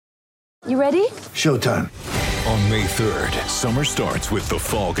You ready? Showtime. On May 3rd, summer starts with The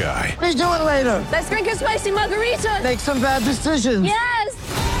Fall Guy. Let's do it later. Let's drink a spicy margarita. Make some bad decisions. Yes!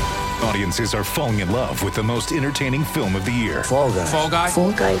 Audiences are falling in love with the most entertaining film of the year. Fall Guy. Fall Guy?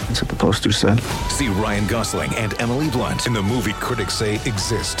 Fall Guy. That's what the poster said. See Ryan Gosling and Emily Blunt in the movie critics say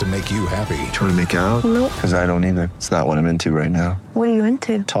exists to make you happy. Trying to make it out? Nope. Because I don't either. It's not what I'm into right now. What are you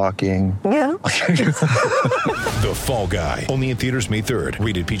into? Talking. Yeah. The Fall Guy. Only in theaters May 3rd.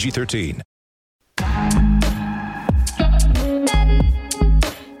 Rated PG-13.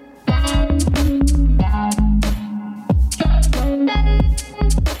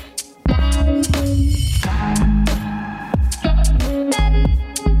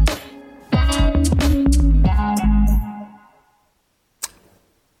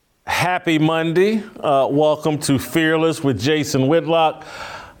 Happy Monday. Welcome to Fearless with Jason Whitlock.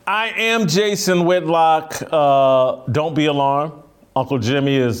 I am Jason Whitlock. Don't be alarmed. Uncle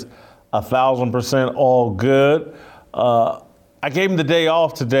Jimmy is 1,000% all good. I gave him the day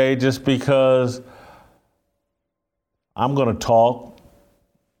off today just because I'm going to talk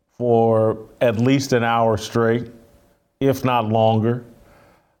for at least an hour straight, if not longer.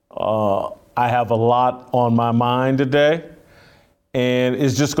 I have a lot on my mind today. And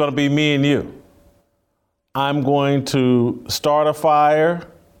it's just going to be me and you. I'm going to start a fire,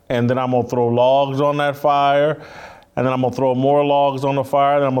 and then I'm going to throw logs on that fire, and then I'm going to throw more logs on the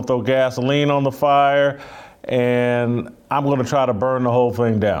fire, then I'm going to throw gasoline on the fire, and I'm going to try to burn the whole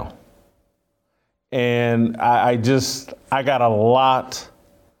thing down. And I got a lot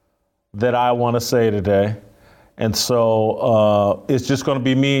that I want to say today. And so it's just going to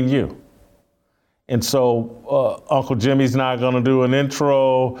be me and you. And so Uncle Jimmy's not going to do an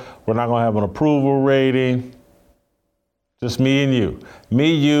intro. We're not going to have an approval rating. Just me and you.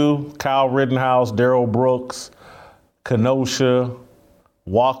 Me, you, Kyle Rittenhouse, Darrell Brooks, Kenosha,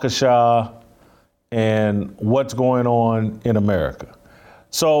 Waukesha, and what's going on in America.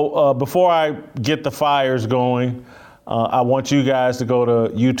 So before I get the fires going, I want you guys to go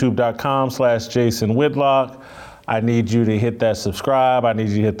to youtube.com/Jason Whitlock. I need you to hit that subscribe. I need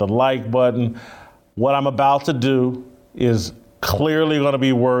you to hit the like button. What I'm about to do is clearly going to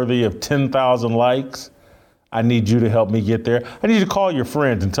be worthy of 10,000 likes. I need you to help me get there. I need you to call your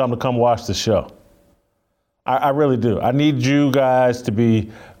friends and tell them to come watch the show. I really do. I need you guys to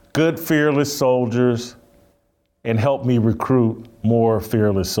be good, fearless soldiers and help me recruit more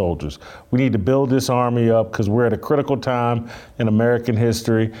fearless soldiers. We need to build this army up because we're at a critical time in American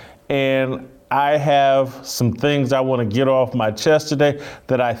history. And I have some things I want to get off my chest today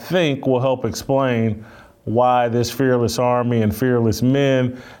that I think will help explain why this fearless army and fearless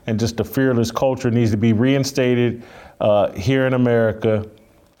men and just a fearless culture needs to be reinstated here in America.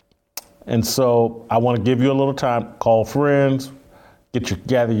 And so I want to give you a little time. Call friends,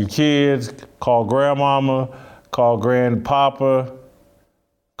 gather your kids, call grandmama, call grandpapa,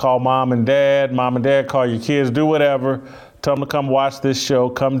 call mom and dad. Mom and dad, call your kids, do whatever. Tell them to come watch this show.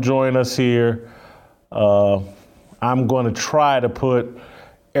 Come join us here. I'm going to try to put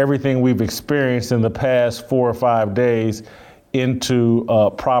everything we've experienced in the past 4 or 5 days into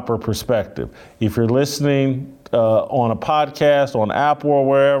proper perspective. If you're listening on a podcast, on Apple or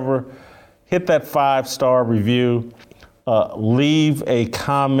wherever, hit that 5-star review. Leave a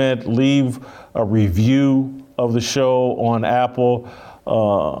comment, leave a review of the show on Apple.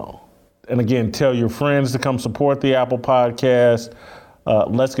 And again, tell your friends to come support the Apple Podcast.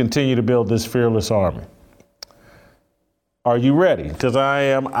 Let's continue to build this fearless army. Are you ready? Because I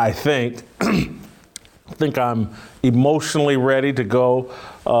am, I think. I think I'm emotionally ready to go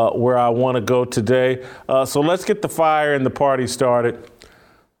where I want to go today. So let's get the fire and the party started.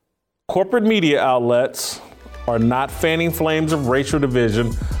 Corporate media outlets are not fanning flames of racial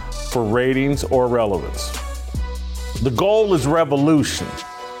division for ratings or relevance. The goal is revolution.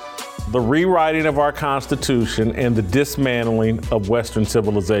 The rewriting of our Constitution and the dismantling of Western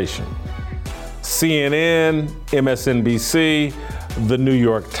civilization. CNN, MSNBC, the New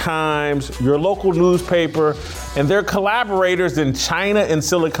York Times, your local newspaper, and their collaborators in China and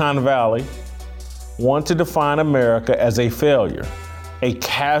Silicon Valley want to define America as a failure, a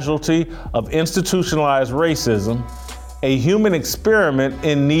casualty of institutionalized racism, a human experiment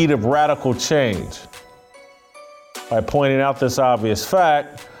in need of radical change. By pointing out this obvious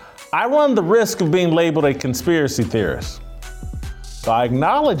fact, I run the risk of being labeled a conspiracy theorist. By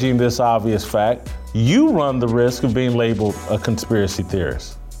acknowledging this obvious fact, you run the risk of being labeled a conspiracy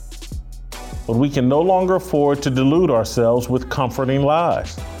theorist. But we can no longer afford to delude ourselves with comforting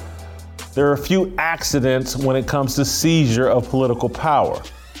lies. There are a few accidents when it comes to seizure of political power.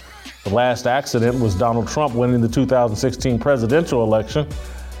 The last accident was Donald Trump winning the 2016 presidential election.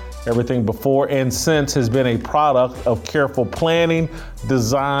 Everything before and since has been a product of careful planning,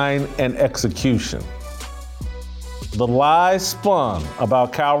 design, and execution. The lies spun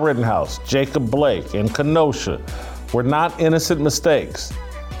about Kyle Rittenhouse, Jacob Blake, and Kenosha were not innocent mistakes.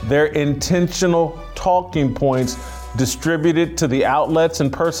 They're intentional talking points distributed to the outlets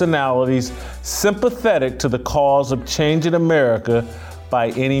and personalities sympathetic to the cause of changing America by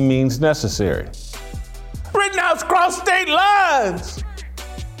any means necessary. Rittenhouse crossed state lines!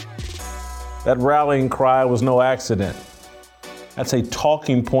 That rallying cry was no accident. That's a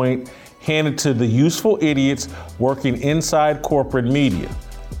talking point handed to the useful idiots working inside corporate media.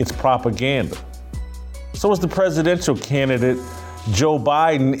 It's propaganda. So is the presidential candidate, Joe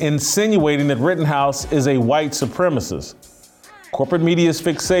Biden, insinuating that Rittenhouse is a white supremacist. Corporate media's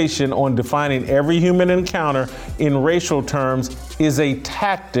fixation on defining every human encounter in racial terms is a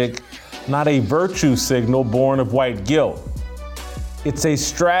tactic, not a virtue signal born of white guilt. It's a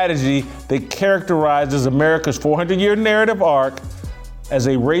strategy that characterizes America's 400-year narrative arc as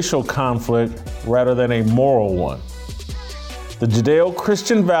a racial conflict rather than a moral one. The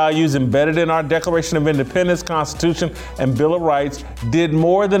Judeo-Christian values embedded in our Declaration of Independence, Constitution, and Bill of Rights did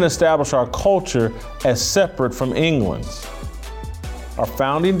more than establish our culture as separate from England's. Our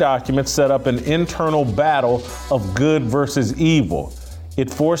founding documents set up an internal battle of good versus evil. It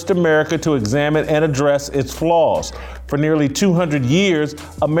forced America to examine and address its flaws. For nearly 200 years,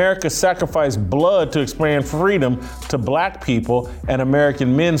 America sacrificed blood to expand freedom to black people, and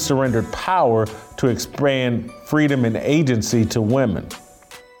American men surrendered power to expand freedom and agency to women.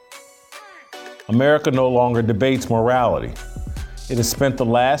 America no longer debates morality. It has spent the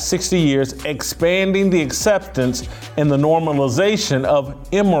last 60 years expanding the acceptance and the normalization of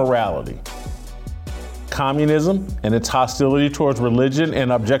immorality. Communism and its hostility towards religion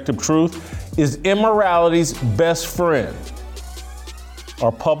and objective truth is immorality's best friend.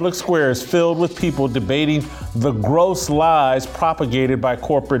 Our public square is filled with people debating the gross lies propagated by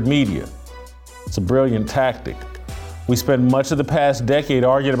corporate media. It's a brilliant tactic. We spent much of the past decade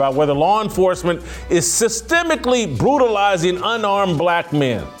arguing about whether law enforcement is systemically brutalizing unarmed black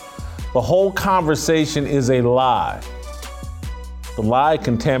men. The whole conversation is a lie. The lie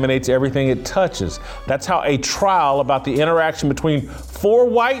contaminates everything it touches. That's how a trial about the interaction between four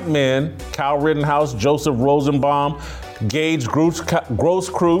white men, Kyle Rittenhouse, Joseph Rosenbaum, Gage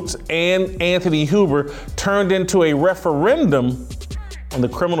Grosskreutz, and Anthony Huber, turned into a referendum on the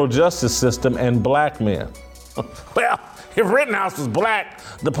criminal justice system and black men. Well, if Rittenhouse was black,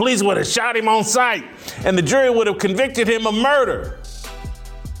 the police would have shot him on sight, and the jury would have convicted him of murder.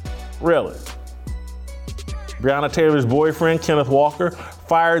 Really? Breonna Taylor's boyfriend, Kenneth Walker,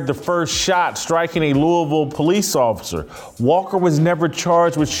 fired the first shot, striking a Louisville police officer. Walker was never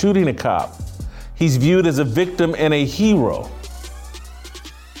charged with shooting a cop. He's viewed as a victim and a hero.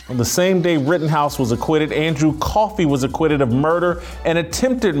 On the same day Rittenhouse was acquitted, Andrew Coffey was acquitted of murder and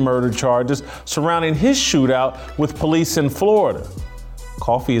attempted murder charges surrounding his shootout with police in Florida.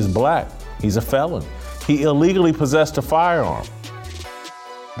 Coffey is black. He's a felon. He illegally possessed a firearm.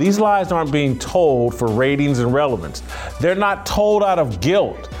 These lies aren't being told for ratings and relevance. They're not told out of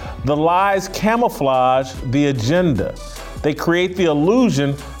guilt. The lies camouflage the agenda. They create the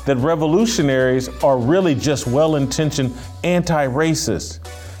illusion that revolutionaries are really just well-intentioned anti-racists.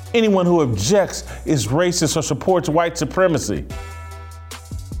 Anyone who objects is racist or supports white supremacy.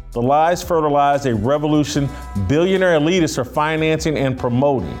 The lies fertilize a revolution billionaire elitists are financing and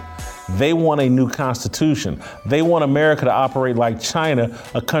promoting. They want a new constitution. They want America to operate like China,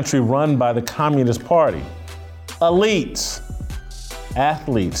 a country run by the Communist Party. Elites,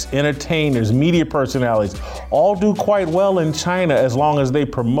 athletes, entertainers, media personalities all do quite well in China as long as they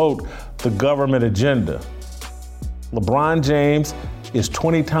promote the government agenda. LeBron James is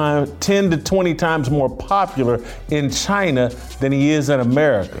 10 to 20 times more popular in China than he is in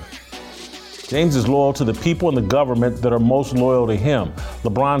America. James is loyal to the people and the government that are most loyal to him.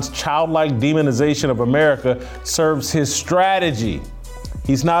 LeBron's childlike demonization of America serves his strategy.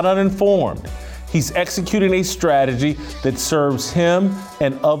 He's not uninformed. He's executing a strategy that serves him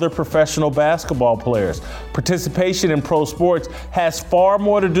and other professional basketball players. Participation in pro sports has far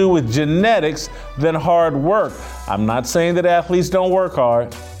more to do with genetics than hard work. I'm not saying that athletes don't work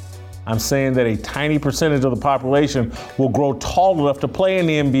hard. I'm saying that a tiny percentage of the population will grow tall enough to play in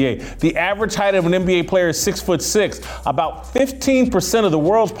the NBA. The average height of an NBA player is 6'6". About 15% of the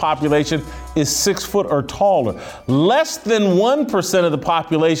world's population is 6 foot or taller. Less than 1% of the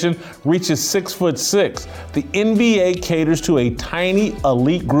population reaches 6'6". The NBA caters to a tiny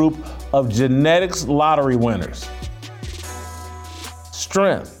elite group of genetics lottery winners.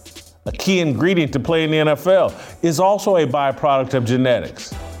 Strength, a key ingredient to play in the NFL, is also a byproduct of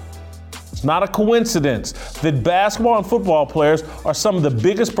genetics. It's not a coincidence that basketball and football players are some of the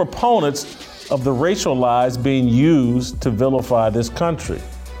biggest proponents of the racial lies being used to vilify this country.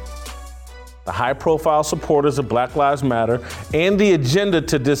 The high-profile supporters of Black Lives Matter and the agenda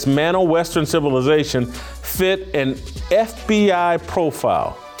to dismantle Western civilization fit an FBI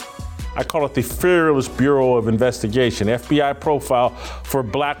profile. I call it the Fearless Bureau of Investigation, FBI profile for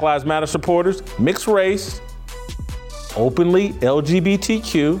Black Lives Matter supporters: mixed race, openly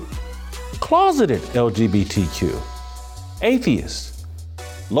LGBTQ, closeted LGBTQ, atheist,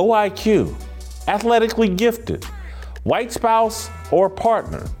 low IQ, athletically gifted, white spouse or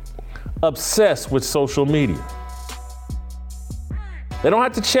partner, obsessed with social media. They don't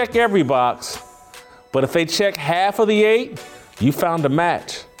have to check every box, but if they check half of the 8, you found a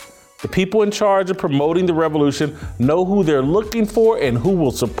match. The people in charge of promoting the revolution know who they're looking for and who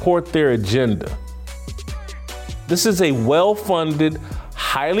will support their agenda. This is a well-funded,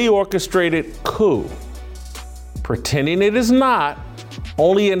 highly orchestrated coup. Pretending it is not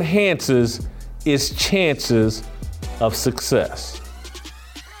only enhances its chances of success.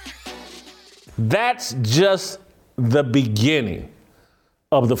 That's just the beginning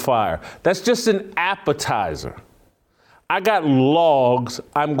of the fire. That's just an appetizer. I got logs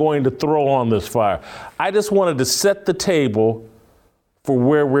I'm going to throw on this fire. I just wanted to set the table for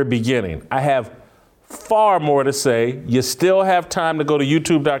where we're beginning. I have far more to say. You still have time to go to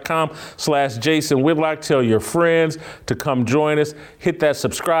youtube.com/Jason Whitlock. Tell your friends to come join us. Hit that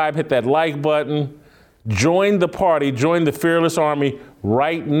subscribe, hit that like button. Join the party, join the Fearless Army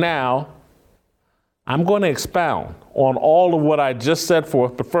right now. I'm going to expound on all of what I just set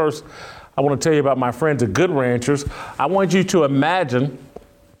forth, but first, I want to tell you about my friends at Good Ranchers. I want you to imagine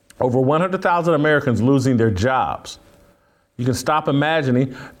over 100,000 Americans losing their jobs. You can stop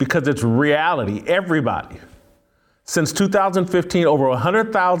imagining because it's reality. Everybody. Since 2015, over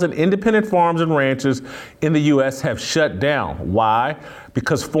 100,000 independent farms and ranches in the U.S. have shut down. Why?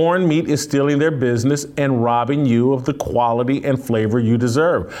 Because foreign meat is stealing their business and robbing you of the quality and flavor you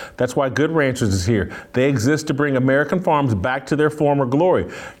deserve. That's why Good Ranchers is here. They exist to bring American farms back to their former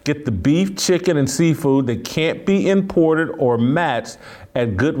glory. Get the beef, chicken, and seafood that can't be imported or matched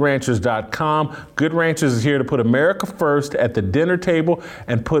at GoodRanchers.com. Good Ranchers is here to put America first at the dinner table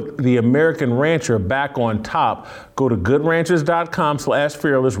and put the American rancher back on top. Go to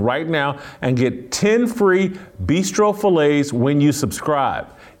GoodRanchers.com/fearless right now and get 10 free bistro fillets when you subscribe.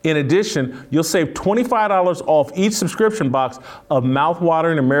 In addition, you'll save $25 off each subscription box of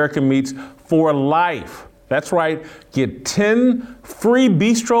mouthwatering American meats for life. That's right, get 10 free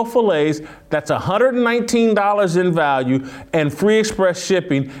bistro fillets, that's $119 in value, and free express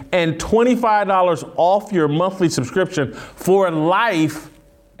shipping, and $25 off your monthly subscription for life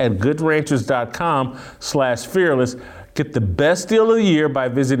at GoodRanchers.com/fearless. Get the best deal of the year by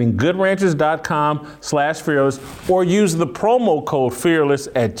visiting GoodRanchers.com/fearless or use the promo code fearless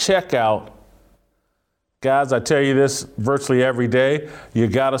at checkout. Guys, I tell you this virtually every day. You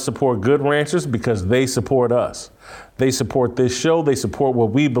got to support Good Ranchers because they support us. They support this show. They support what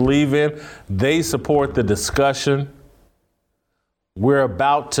we believe in. They support the discussion we're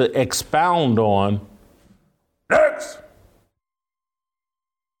about to expound on next.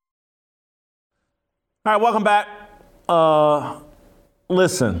 All right, welcome back.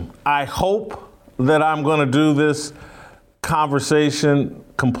 Listen, I hope that I'm going to do this conversation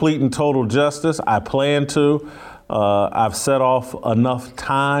complete and total justice. I plan to. I've set off enough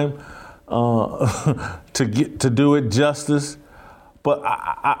time to do it justice. But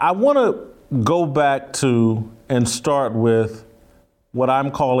I want to go back to and start with what I'm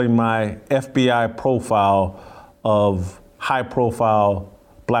calling my FBI profile of high-profile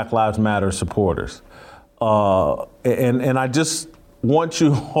Black Lives Matter supporters. And I just want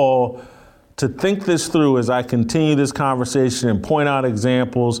you all to think this through as I continue this conversation and point out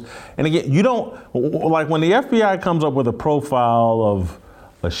examples. And again, you don't, like when the FBI comes up with a profile of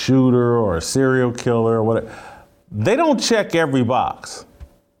a shooter or a serial killer or whatever, they don't check every box,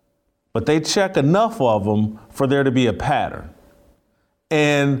 but they check enough of them for there to be a pattern.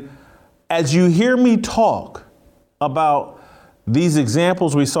 And as you hear me talk about these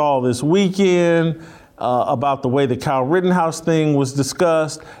examples we saw this weekend, about the way the Kyle Rittenhouse thing was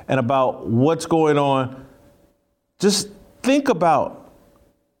discussed and about what's going on, just think about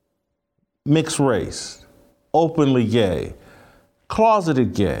mixed race, openly gay,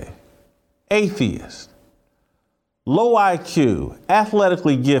 closeted gay, atheist, low IQ,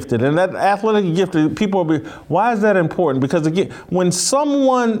 athletically gifted. And that athletically gifted, people will be, why is that important? Because again, when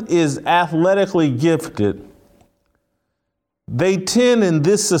someone is athletically gifted, they tend in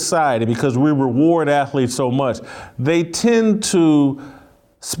this society, because we reward athletes so much, they tend to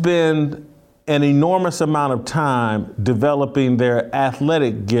spend an enormous amount of time developing their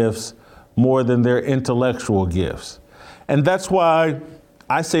athletic gifts more than their intellectual gifts. And that's why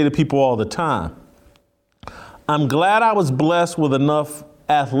I say to people all the time, I'm glad I was blessed with enough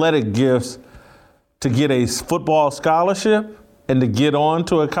athletic gifts to get a football scholarship and to get on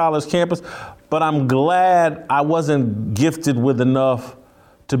to a college campus, but I'm glad I wasn't gifted with enough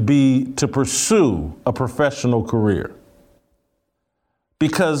to pursue a professional career,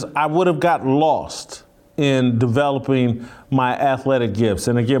 because I would have got lost in developing my athletic gifts.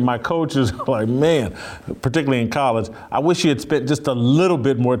 And again, my coaches are like, man, particularly in college, I wish you had spent just a little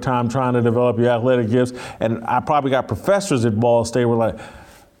bit more time trying to develop your athletic gifts. And I probably got professors at Ball State were like,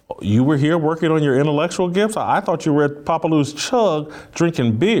 you were here working on your intellectual gifts? I thought you were at Papa Lou's Chug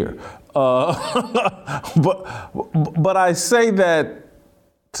drinking beer. But I say that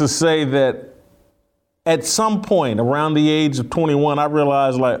to say that at some point around the age of 21, I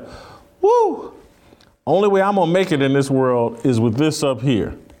realized like, woo, only way I'm gonna make it in this world is with this up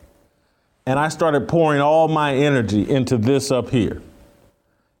here. And I started pouring all my energy into this up here.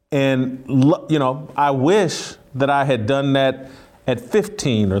 And, you know, I wish that I had done that at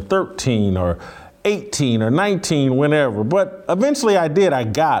 15 or 13 or 18 or 19, whenever. But eventually I did, I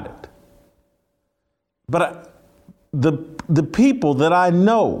got it. But the people that I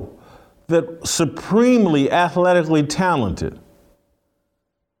know that supremely athletically talented,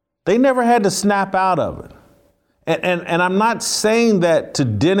 they never had to snap out of it. And I'm not saying that to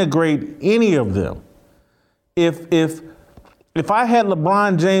denigrate any of them. If I had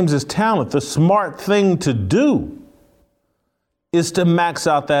LeBron James's talent, the smart thing to do is to max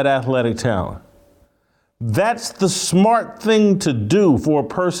out that athletic talent. That's the smart thing to do for a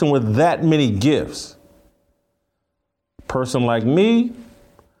person with that many gifts. A person like me,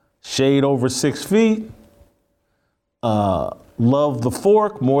 shade over 6 feet, loved the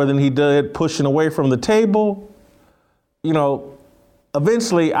fork more than he did pushing away from the table. You know,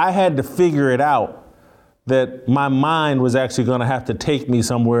 eventually I had to figure it out that my mind was actually going to have to take me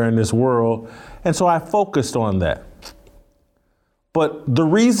somewhere in this world. And so I focused on that. But the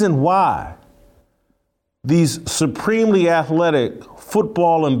reason why these supremely athletic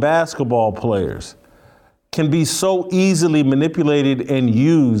football and basketball players can be so easily manipulated and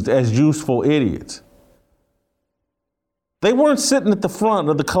used as useful idiots, they weren't sitting at the front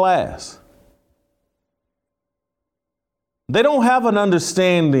of the class. They don't have an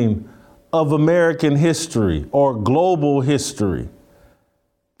understanding of American history or global history.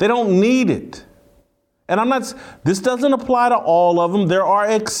 They don't need it. And this doesn't apply to all of them. There are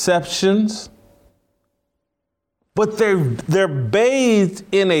exceptions. But they're bathed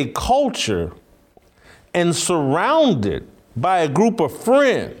in a culture and surrounded by a group of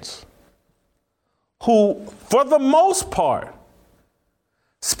friends who, for the most part,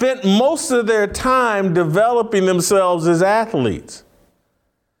 spent most of their time developing themselves as athletes.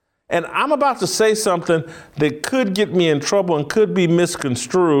 And I'm about to say something that could get me in trouble and could be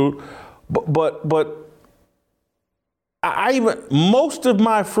misconstrued, but most of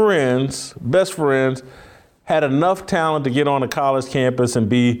my friends, best friends, had enough talent to get on a college campus and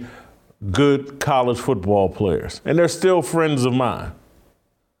be good college football players. And they're still friends of mine.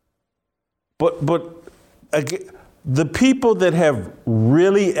 But again, the people that have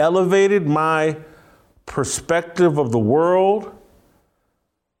really elevated my perspective of the world,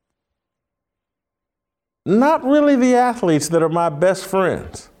 not really the athletes that are my best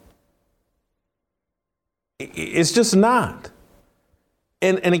friends. It's just not.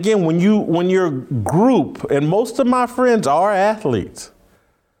 And again, when your group, and most of my friends are athletes,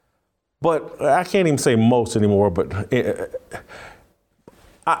 but I can't even say most anymore, but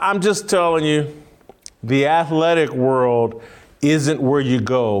I'm just telling you, the athletic world isn't where you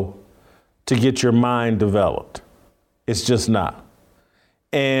go to get your mind developed. It's just not.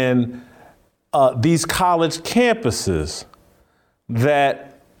 And these college campuses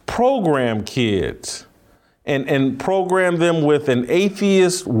that program kids and program them with an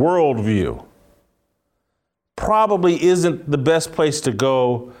atheist worldview probably isn't the best place to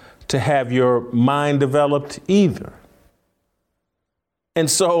go to have your mind developed either. And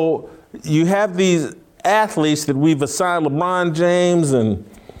so you have these athletes that we've assigned, LeBron James and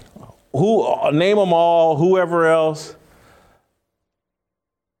name them all, whoever else.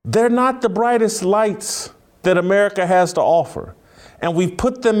 They're not the brightest lights that America has to offer. And we've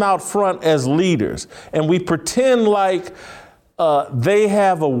put them out front as leaders. And we pretend like they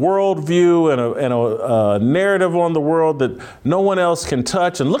have a worldview and a narrative on the world that no one else can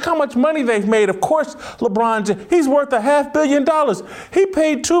touch. And look how much money they've made. Of course, LeBron James, he's worth $500 million. He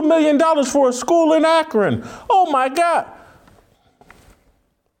paid $2 million for a school in Akron. Oh my God.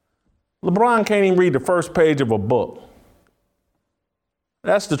 LeBron can't even read the first page of a book.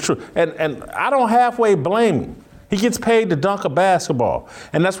 That's the truth. And I don't halfway blame him. He gets paid to dunk a basketball,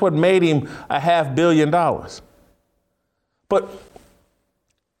 and that's what made him $500 million. But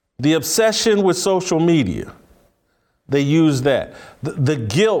the obsession with social media, they use that. The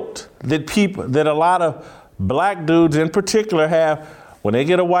guilt that a lot of black dudes in particular have when they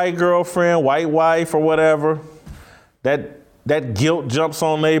get a white girlfriend, white wife, or whatever, that guilt jumps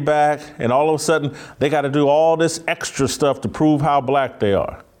on their back, and all of a sudden they got to do all this extra stuff to prove how black they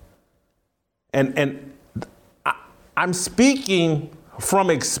are. And I'm speaking from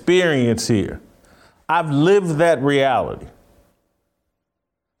experience here. I've lived that reality.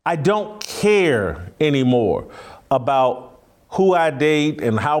 I don't care anymore about who I date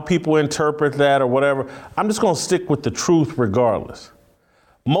and how people interpret that or whatever. I'm just going to stick with the truth regardless.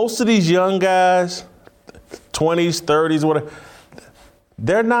 Most of these young guys, 20s, 30s, whatever,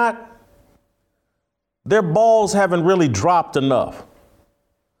 their balls haven't really dropped enough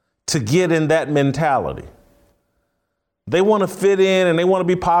to get in that mentality. They want to fit in and they want to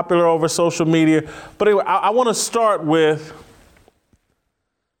be popular over social media. But anyway, I want to start with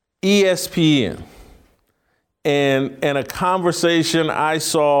ESPN and a conversation I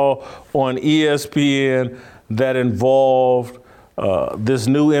saw on ESPN that involved this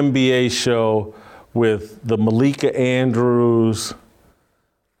new NBA show with the Malika Andrews,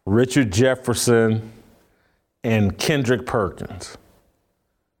 Richard Jefferson, and Kendrick Perkins.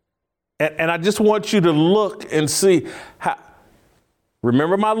 And I just want you to look and see how.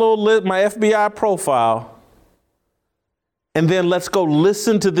 Remember my my FBI profile, and then let's go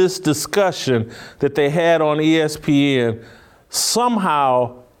listen to this discussion that they had on ESPN.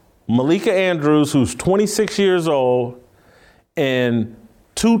 Somehow, Malika Andrews, who's 26 years old, and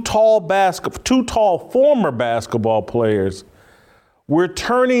two tall former basketball players, we're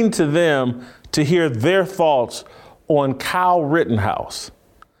turning to them to hear their thoughts on Kyle Rittenhouse.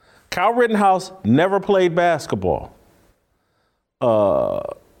 Kyle Rittenhouse never played basketball.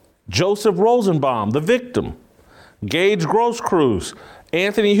 Joseph Rosenbaum, the victim. Gage Grosskreutz,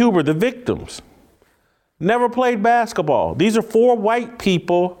 Anthony Huber, the victims. Never played basketball. These are 4 white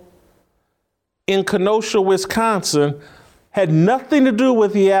people in Kenosha, Wisconsin, had nothing to do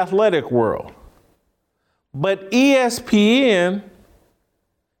with the athletic world. But ESPN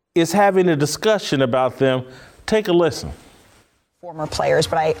is having a discussion about them. Take a listen. Former players,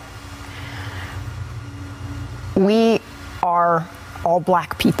 but we are all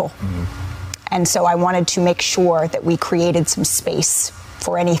black people. Mm-hmm. And so I wanted to make sure that we created some space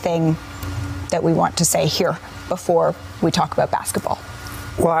for anything that we want to say here before we talk about basketball.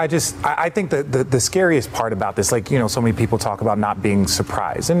 Well, I think the scariest part about this, so many people talk about not being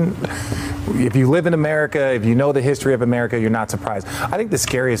surprised. And if you live in America, if you know the history of America, you're not surprised. I think the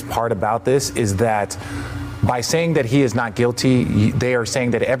scariest part about this is that by saying that he is not guilty, they are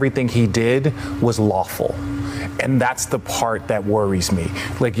saying that everything he did was lawful. And that's the part that worries me.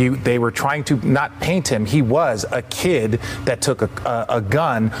 They were trying to not paint him. He was a kid that took a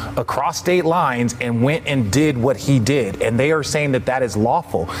gun across state lines and went and did what he did. And they are saying that that is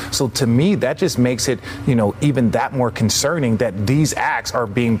lawful. So to me, that just makes it, even that more concerning that these acts are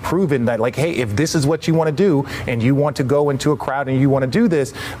being proven that hey, if this is what you want to do and you want to go into a crowd and you want to do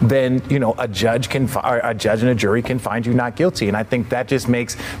this, then, a judge and a jury can find you not guilty. And I think that just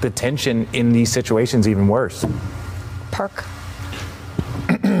makes the tension in these situations even worse. Perk.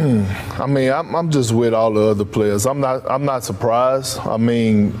 I mean, I'm just with all the other players. I'm not surprised. I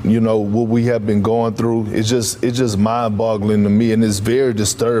mean, what we have been going through, it's just mind-boggling to me, and it's very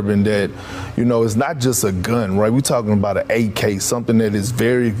disturbing that, it's not just a gun, right? We're talking about an AK, something that is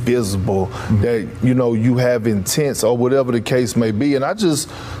very visible, that, you have intents or whatever the case may be. And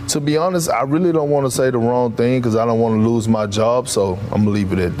to be honest, I really don't want to say the wrong thing because I don't want to lose my job, so I'm going to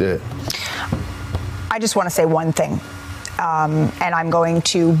leave it at that. I just want to say one thing. And I'm going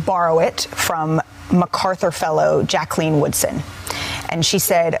to borrow it from MacArthur Fellow Jacqueline Woodson. And she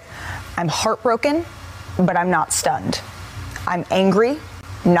said, "I'm heartbroken, but I'm not stunned. I'm angry,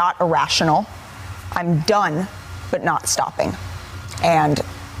 not irrational. I'm done, but not stopping." And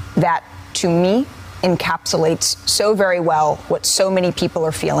that, to me, encapsulates so very well what so many people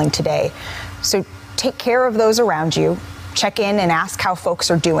are feeling today. So take care of those around you. Check in and ask how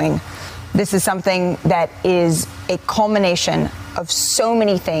folks are doing. This is something that is a culmination of so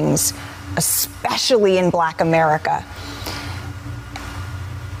many things, especially in Black America.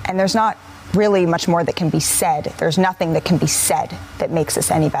 And there's not really much more that can be said. There's nothing that can be said that makes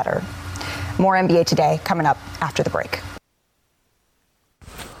this any better. More NBA Today coming up after the break.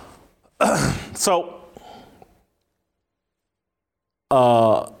 So,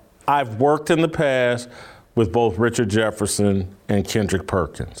 I've worked in the past with both Richard Jefferson and Kendrick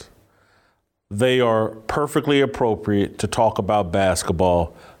Perkins. They are perfectly appropriate to talk about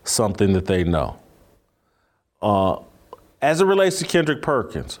basketball, something that they know. As it relates to Kendrick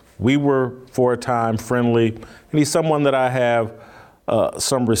Perkins, we were for a time friendly, and he's someone that I have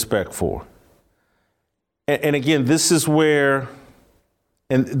some respect for. And again, this is where,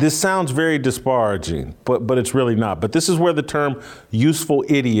 and this sounds very disparaging, but it's really not. But this is where the term useful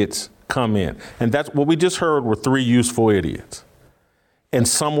idiots come in. And that's what we just heard were 3 useful idiots. And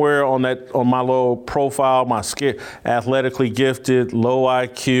somewhere on my little profile, my athletically gifted, low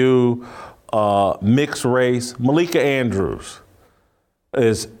IQ, mixed race, Malika Andrews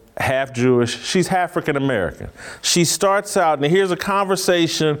is half Jewish. She's African American. She starts out, and here's a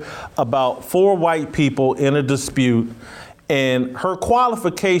conversation about 4 white people in a dispute, and her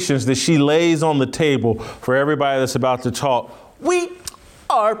qualifications that she lays on the table for everybody that's about to talk. We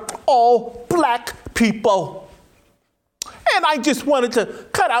are all black people. And I just wanted to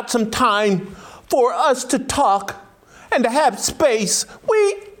cut out some time for us to talk and to have space.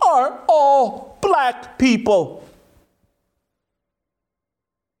 We are all black people.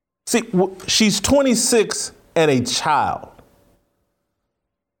 See, she's 26 and a child.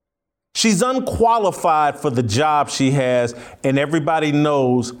 She's unqualified for the job she has, and everybody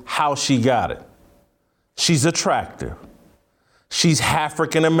knows how she got it. She's attractive. She's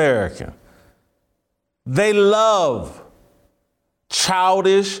African American. They love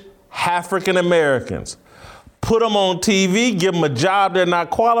childish African Americans. Put them on TV, give them a job they're not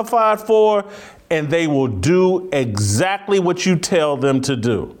qualified for, and they will do exactly what you tell them to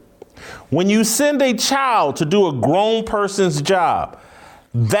do. When you send a child to do a grown person's job,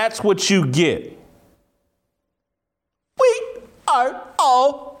 that's what you get. We are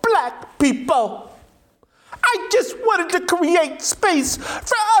all black people. I just wanted to create space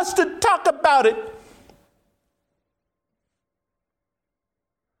for us to talk about it.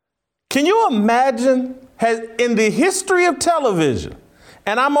 Can you imagine, in the history of television,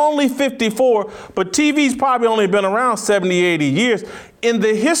 and I'm only 54, but TV's probably only been around 70, 80 years. In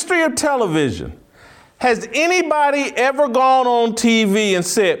the history of television, has anybody ever gone on TV and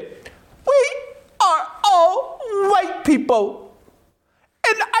said, we are all white people,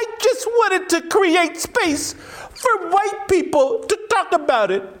 and I just wanted to create space for white people to talk about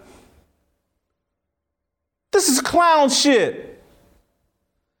it? This is clown shit.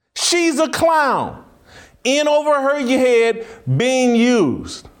 She's a clown, in over her head, being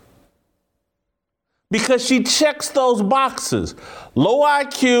used. Because she checks those boxes. Low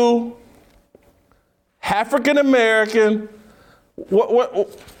IQ, African American,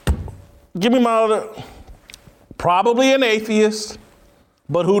 give me my other, probably an atheist,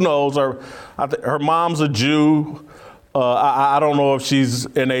 but who knows? Her mom's a Jew. I don't know if she's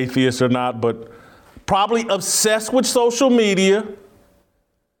an atheist or not, but probably obsessed with social media.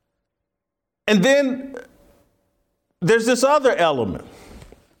 And then there's this other element.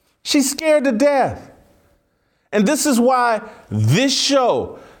 She's scared to death. And this is why this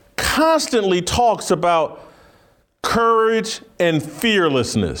show constantly talks about courage and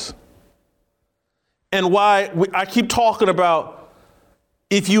fearlessness. And why I keep talking about,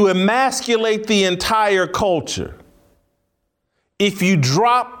 if you emasculate the entire culture, if you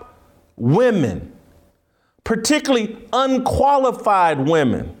drop women, particularly unqualified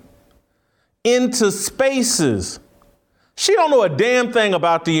women, into spaces. She don't know a damn thing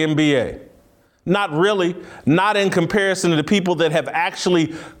about the NBA. Not really, not in comparison to the people that have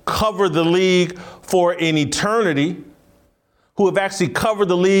actually covered the league for an eternity, who have actually covered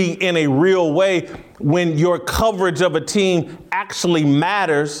the league in a real way when your coverage of a team actually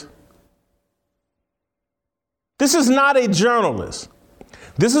matters. This is not a journalist.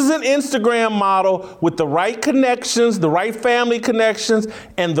 This is an Instagram model with the right connections, the right family connections,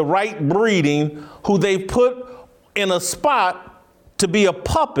 and the right breeding, who they've put in a spot to be a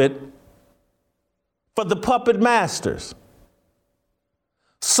puppet for the puppet masters.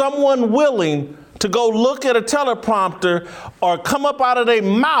 Someone willing to go look at a teleprompter or come up out of their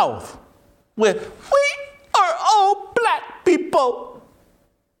mouth with, we are all black people.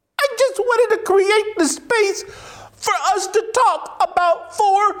 I just wanted to create the space for us to talk about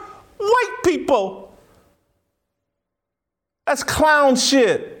 4 white people. That's clown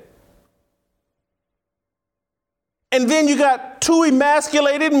shit. And then you got 2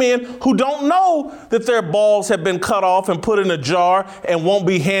 emasculated men who don't know that their balls have been cut off and put in a jar and won't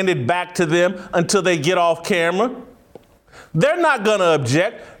be handed back to them until they get off camera. They're not going to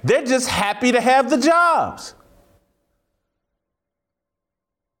object. They're just happy to have the jobs.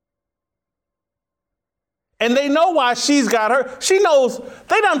 And they know why she's got her. She knows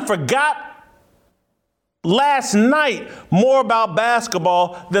they done forgot last night more about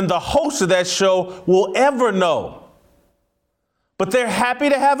basketball than the host of that show will ever know. But they're happy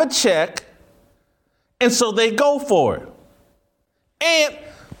to have a check, and so they go for it. And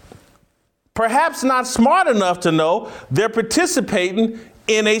perhaps not smart enough to know they're participating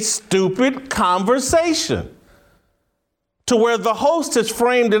in a stupid conversation to where the host has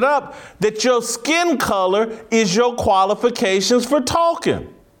framed it up that your skin color is your qualifications for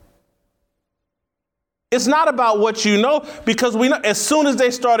talking. It's not about what you know, because we know as soon as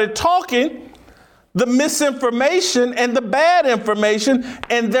they started talking, the misinformation and the bad information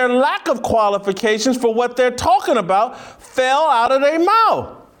and their lack of qualifications for what they're talking about fell out of their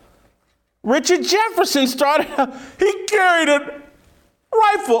mouth. Richard Jefferson he carried a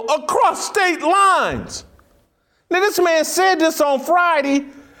rifle across state lines. Now, this man said this on Friday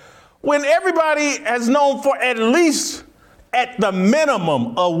when everybody has known for at least, at the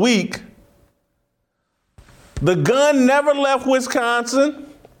minimum, a week. The gun never left Wisconsin.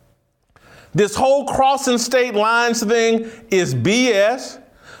 This whole crossing state lines thing is BS.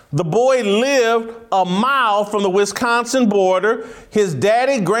 The boy lived a mile from the Wisconsin border. His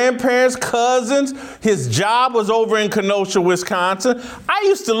daddy, grandparents, cousins, his job was over in Kenosha, Wisconsin. I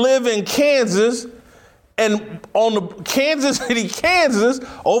used to live in Kansas, and on the Kansas City, Kansas,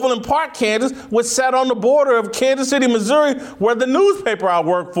 Overland Park, Kansas, which sat on the border of Kansas City, Missouri, where the newspaper I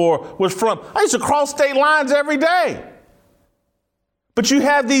worked for was from. I used to cross state lines every day. But you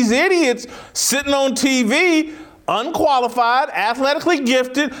have these idiots sitting on TV, unqualified, athletically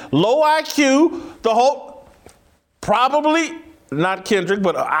gifted, low IQ, the whole, probably not Kendrick,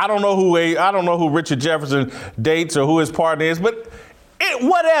 but I don't know who Richard Jefferson dates or who his partner is, but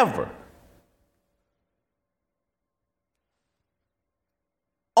whatever.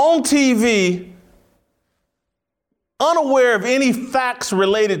 On TV, unaware of any facts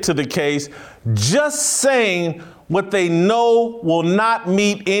related to the case, just saying what they know will not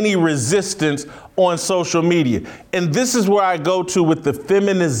meet any resistance on social media. And this is where I go to with the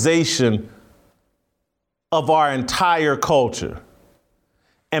feminization of our entire culture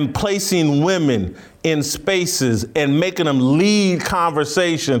and placing women in spaces and making them lead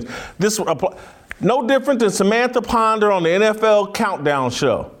conversations. No different than Samantha Ponder on the NFL Countdown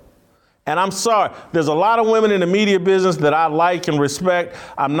show. And I'm sorry, there's a lot of women in the media business that I like and respect.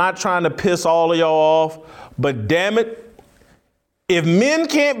 I'm not trying to piss all of y'all off, but damn it, if men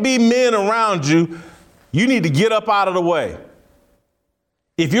can't be men around you, you need to get up out of the way.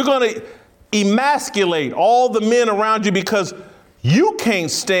 If you're going to emasculate all the men around you because you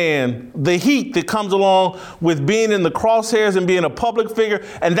can't stand the heat that comes along with being in the crosshairs and being a public figure,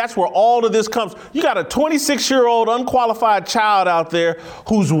 and that's where all of this comes. You got a 26-year-old unqualified child out there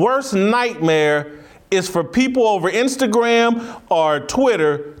whose worst nightmare is for people over Instagram or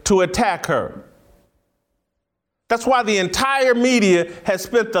Twitter to attack her. That's why the entire media has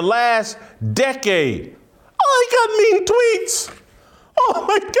spent the last decade. Oh, he got mean tweets. Oh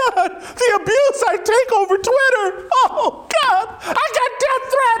my God, the abuse I take over Twitter. Oh God, I got death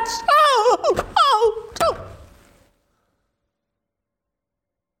threats. Oh.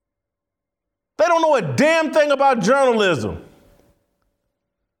 They don't know a damn thing about journalism.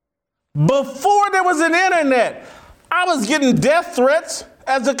 Before there was an internet, I was getting death threats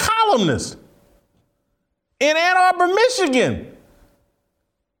as a columnist in Ann Arbor, Michigan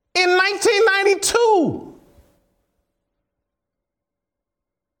in 1992.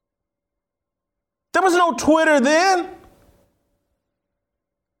 There was no Twitter then.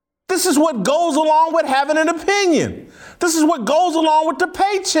 This is what goes along with having an opinion. This is what goes along with the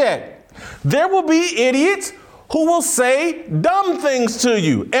paycheck. There will be idiots who will say dumb things to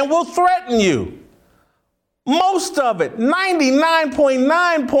you and will threaten you. Most of it,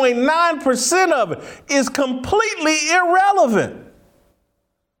 99.9% of it, is completely irrelevant.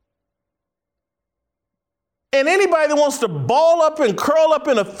 And anybody that wants to ball up and curl up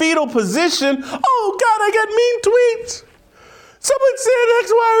in a fetal position, oh God, I got mean tweets. Someone said X,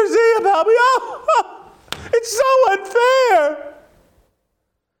 Y, or Z about me. Oh, it's so unfair.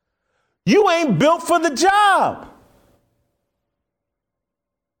 You ain't built for the job.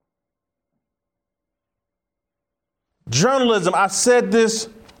 Journalism, I've said this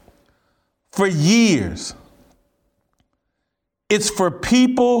for years. It's for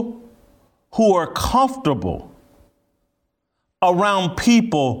people who are comfortable around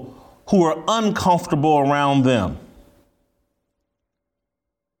people who are uncomfortable around them.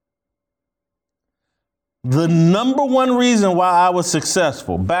 The number one reason why I was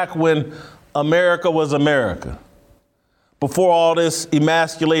successful back when America was America, before all this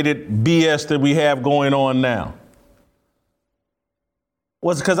emasculated BS that we have going on now?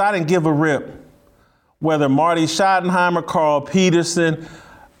 Was it because I didn't give a rip whether Marty Schottenheimer, Carl Peterson,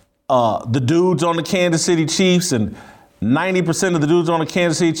 the dudes on the Kansas City Chiefs, and 90% of the dudes on the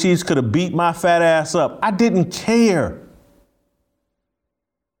Kansas City Chiefs could have beat my fat ass up. I didn't care.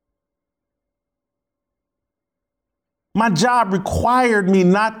 My job required me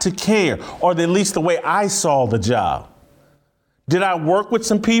not to care, or at least the way I saw the job. Did I work with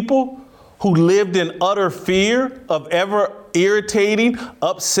some people who lived in utter fear of ever irritating,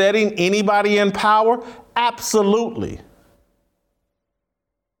 upsetting anybody in power? Absolutely.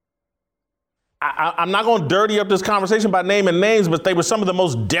 I'm not going to dirty up this conversation by naming names, but they were some of the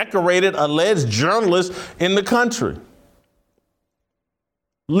most decorated alleged journalists in the country.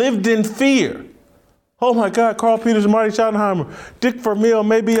 Lived in fear. Oh my God, Carl Peters and Marty Schottenheimer, Dick Vermeil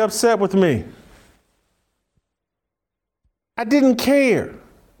may be upset with me. I didn't care.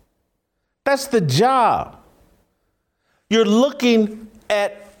 That's the job. You're looking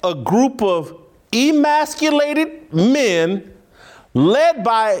at a group of emasculated men led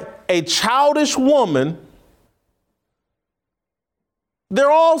by a childish woman.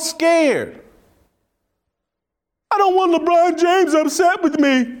 They're all scared. I don't want LeBron James upset with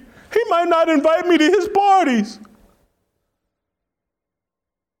me. He might not invite me to his parties.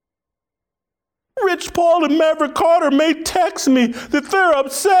 Rich Paul and Maverick Carter may text me that they're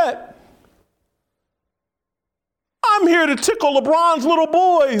upset. I'm here to tickle LeBron's little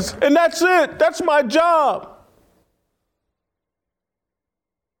boys, and that's it. That's my job.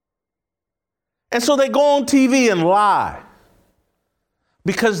 And so they go on TV and lie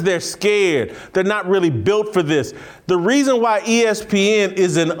because they're scared. They're not really built for this. The reason why ESPN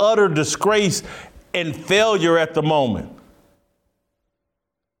is an utter disgrace and failure at the moment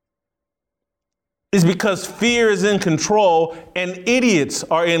is because fear is in control and idiots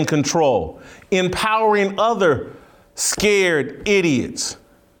are in control, empowering other scared idiots.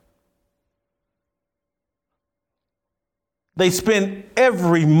 They spend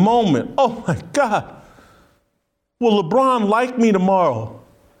every moment, oh my God, will LeBron like me tomorrow?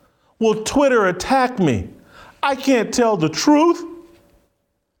 Will Twitter attack me? I can't tell the truth.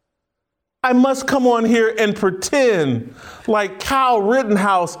 I must come on here and pretend like Kyle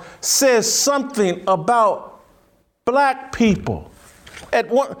Rittenhouse says something about black people.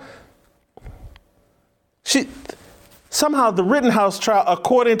 Somehow the Rittenhouse trial,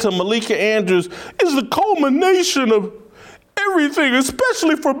 according to Malika Andrews, is the culmination of everything,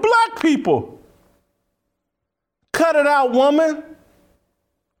 especially for black people. Cut it out, woman.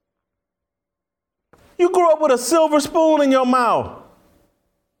 You grew up with a silver spoon in your mouth.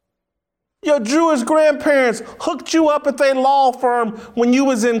 Your Jewish grandparents hooked you up at their law firm when you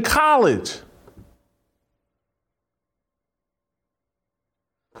was in college.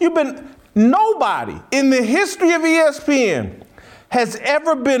 Nobody in the history of ESPN has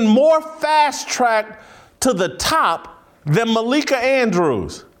ever been more fast-tracked to the top than Malika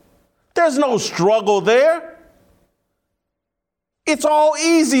Andrews. There's no struggle there. It's all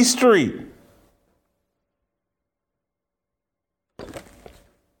easy street.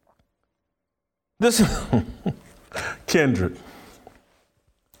 This Kendrick.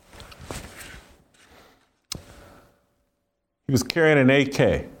 He was carrying an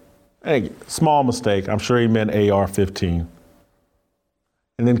AK. Hey, small mistake. I'm sure he meant AR-15.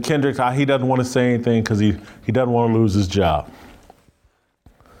 And then Kendrick, he doesn't want to say anything because he doesn't want to lose his job.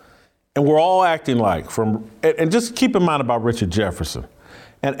 And we're all acting like and just keep in mind about Richard Jefferson.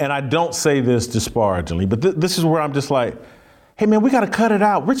 And I don't say this disparagingly, but this is where I'm just like, hey man, we got to cut it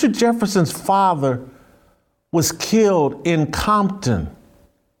out. Richard Jefferson's father was killed in Compton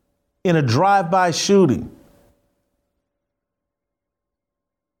in a drive-by shooting.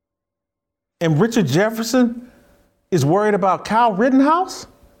 And Richard Jefferson is worried about Kyle Rittenhouse?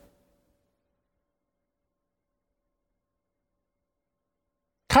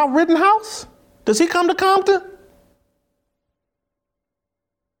 Kyle Rittenhouse? Does he come to Compton?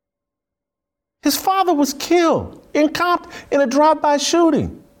 His father was killed in Compton in a drive-by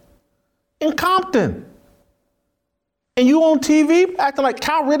shooting in Compton. And you on TV acting like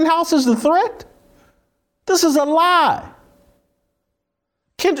Kyle Rittenhouse is the threat? This is a lie.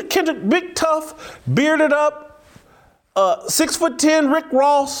 Kendrick, big, tough, bearded up, 6'10" Rick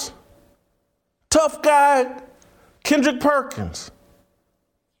Ross, tough guy, Kendrick Perkins.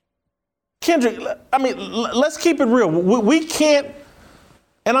 Kendrick, I mean, let's keep it real. We can't,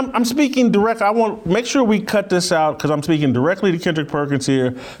 and I'm speaking direct. I want to make sure we cut this out because I'm speaking directly to Kendrick Perkins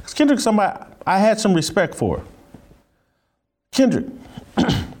here. Because Kendrick, somebody I had some respect for. Kendrick,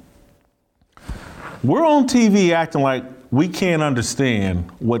 we're on TV acting like we can't understand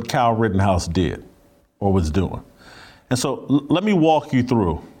what Kyle Rittenhouse did or was doing. And so let me walk you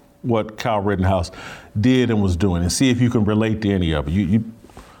through what Kyle Rittenhouse did and was doing and see if you can relate to any of it.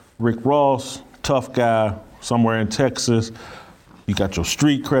 Rick Ross, tough guy, somewhere in Texas. You got your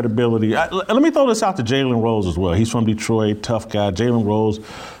street credibility. Let me throw this out to Jalen Rose as well. He's from Detroit, tough guy. Jalen Rose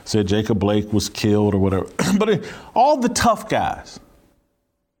said Jacob Blake was killed or whatever. But all the tough guys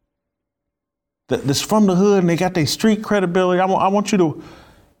that's from the hood and they got their street credibility, I want you to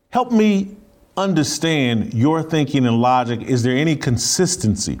help me understand your thinking and logic. Is there any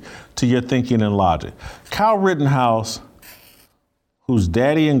consistency to your thinking and logic? Kyle Rittenhouse, whose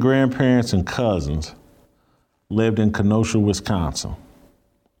daddy and grandparents and cousins lived in Kenosha, Wisconsin,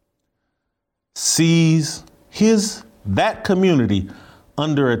 sees that community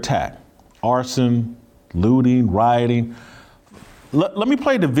under attack. Arson, looting, rioting. Let me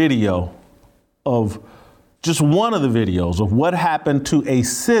play the video of just one of the videos of what happened to a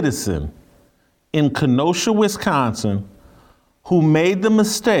citizen in Kenosha, Wisconsin, who made the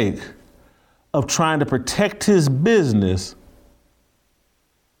mistake of trying to protect his business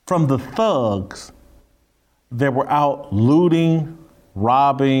from the thugs that were out looting,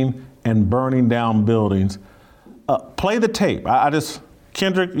 robbing, and burning down buildings. Play the tape.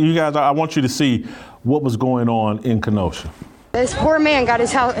 Kendrick, you guys, I want you to see what was going on in Kenosha. This poor man got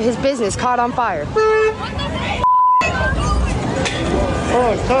his business caught on fire.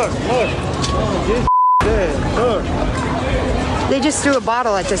 They just threw a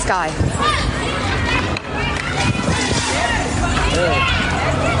bottle at this guy.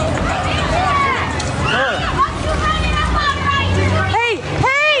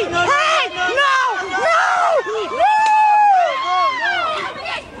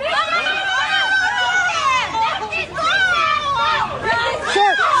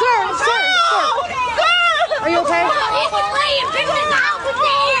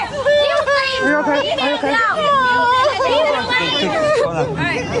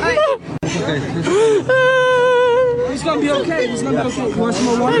 He's gonna be okay. He's gonna be okay. You want some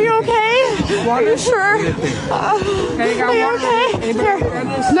more water? Are you okay? Water? Sure. Okay, got water. Okay.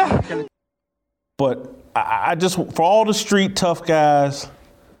 No. But I just, for all the street tough guys,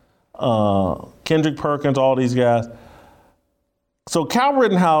 Kendrick Perkins, all these guys. So Kyle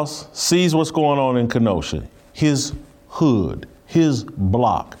Rittenhouse sees what's going on in Kenosha, his hood, his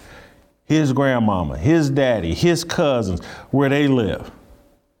block, his grandmama, his daddy, his cousins, where they live.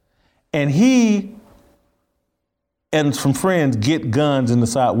 And he and some friends get guns and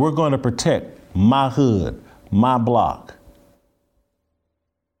decide, we're going to protect my hood, my block.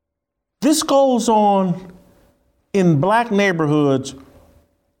 This goes on in black neighborhoods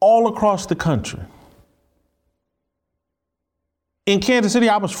all across the country. In Kansas City,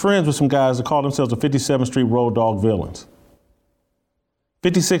 I was friends with some guys that called themselves the 57th Street Road Dog Villains.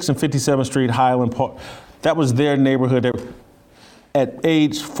 56th and 57th Street, Highland Park, that was their neighborhood. At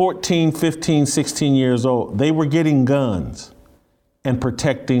age 14, 15, 16 years old, they were getting guns and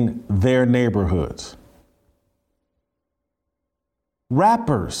protecting their neighborhoods.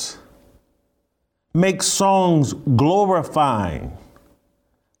 Rappers make songs glorifying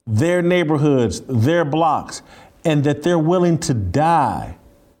their neighborhoods, their blocks, and that they're willing to die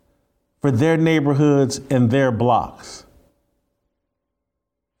for their neighborhoods and their blocks.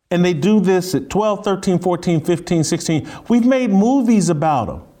 And they do this at 12, 13, 14, 15, 16. We've made movies about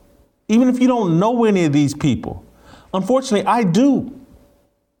them, even if you don't know any of these people. Unfortunately, I do.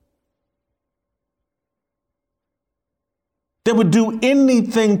 They would do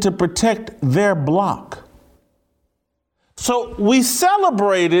anything to protect their block. So we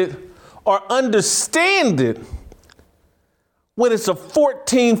celebrate it or understand it when it's a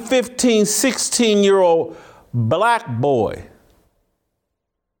 14, 15, 16-year-old black boy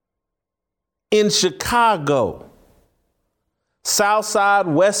in Chicago, South Side,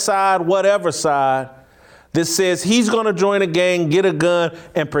 West Side, whatever side, that says he's going to join a gang, get a gun,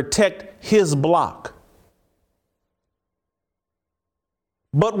 and protect his block.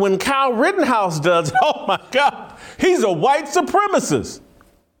 But when Kyle Rittenhouse does, oh my God, he's a white supremacist.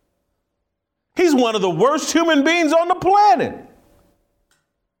 He's one of the worst human beings on the planet.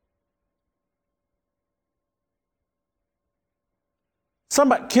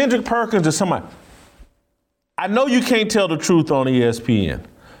 Somebody, Kendrick Perkins or somebody, I know you can't tell the truth on ESPN.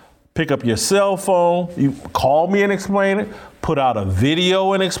 Pick up your cell phone, you call me and explain it, put out a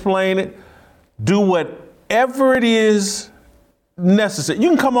video and explain it, do whatever it is necessary. You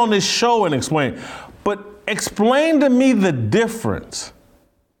can come on this show and explain, but explain to me the difference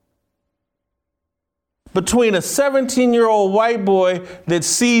between a 17-year-old white boy that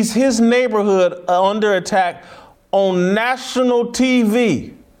sees his neighborhood under attack on national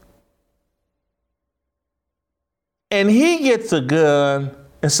TV. And he gets a gun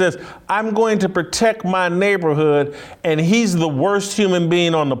and says, I'm going to protect my neighborhood, and he's the worst human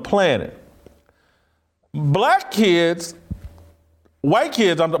being on the planet. Black kids, white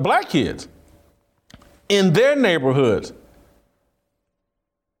kids, black kids in their neighborhoods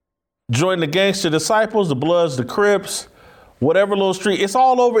join the Gangster Disciples, the Bloods, the Crips, whatever little street. It's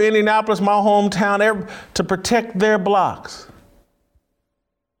all over Indianapolis, my hometown, to protect their blocks.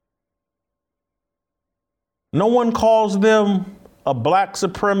 No one calls them a black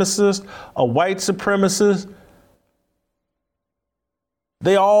supremacist, a white supremacist.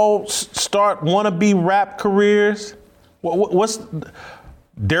 They all start wannabe rap careers. What's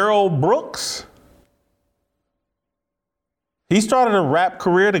Daryl Brooks? He started a rap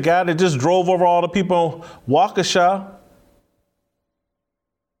career, the guy that just drove over all the people in Waukesha.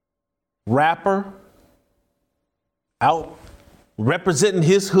 Rapper, out representing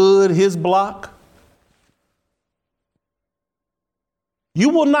his hood, his block. You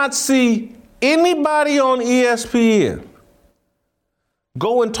will not see anybody on ESPN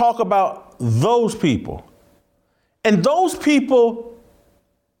go and talk about those people. And those people,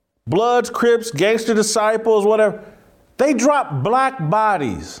 Bloods, Crips, Gangster Disciples, whatever, they drop black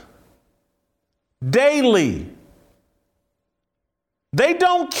bodies daily. They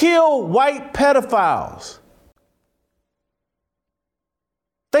don't kill white pedophiles.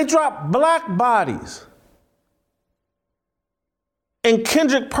 They drop black bodies. And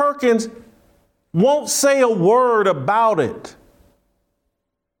Kendrick Perkins won't say a word about it.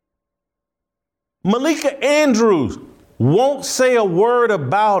 Malika Andrews won't say a word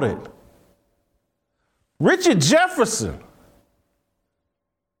about it. Richard Jefferson,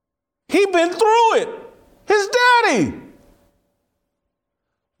 he been through it. His daddy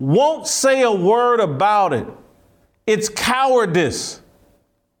won't say a word about it. It's cowardice.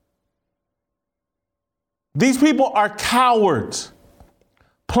 These people are cowards,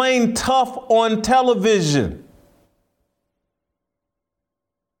 playing tough on television.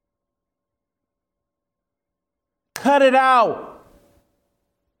 Cut it out.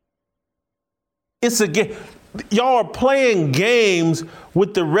 It's a game. Y'all are playing games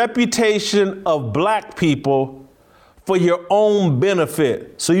with the reputation of black people for your own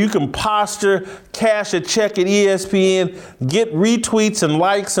benefit. So you can posture, cash a check at ESPN, get retweets and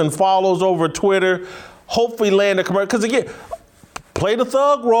likes and follows over Twitter, hopefully land a commercial. Because again, play the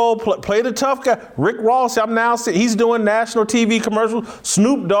thug role, play the tough guy. Rick Ross, he's doing national TV commercials.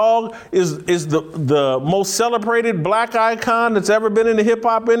 Snoop Dogg is the most celebrated black icon that's ever been in the hip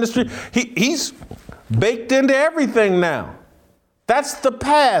hop industry. He's baked into everything now. That's the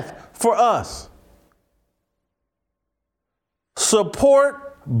path for us.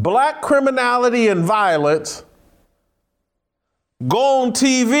 Support black criminality and violence. Go on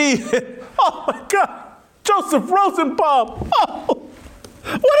TV. Oh my God. Joseph Rosenbaum. Oh,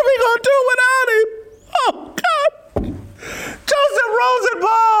 what are we going to do without him? Oh, God. Joseph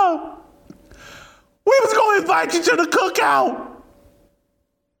Rosenbaum. We was going to invite you to the cookout.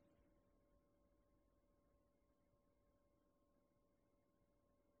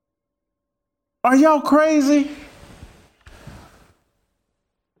 Are y'all crazy?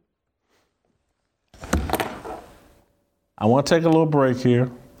 I want to take a little break here.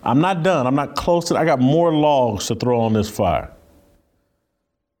 I'm not done. I'm not close to it. I got more logs to throw on this fire.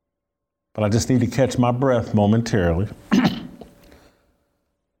 But I just need to catch my breath momentarily. I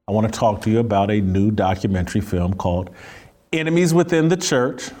want to talk to you about a new documentary film called Enemies Within the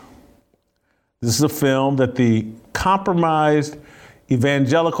Church. This is a film that the compromised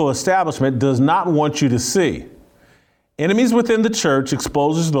evangelical establishment does not want you to see. Enemies Within the Church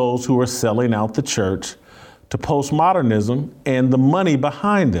exposes those who are selling out the church to postmodernism and the money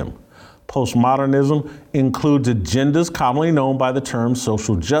behind them. Postmodernism includes agendas commonly known by the terms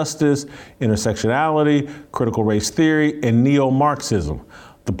social justice, intersectionality, critical race theory, and neo-Marxism.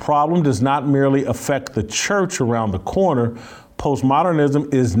 The problem does not merely affect the church around the corner.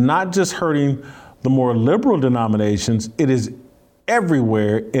 Postmodernism is not just hurting the more liberal denominations, it is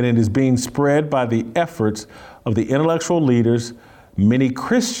everywhere, and it is being spread by the efforts of the intellectual leaders many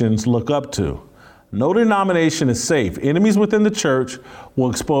Christians look up to. No denomination is safe. Enemies Within the Church will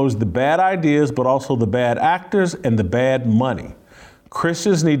expose the bad ideas, but also the bad actors and the bad money.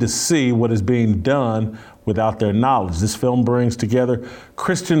 Christians need to see what is being done without their knowledge. This film brings together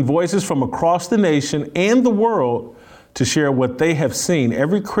Christian voices from across the nation and the world to share what they have seen.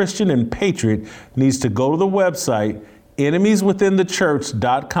 Every Christian and patriot needs to go to the website,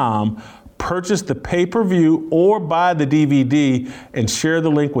 enemieswithinthechurch.com, Purchase the pay-per-view or buy the DVD and share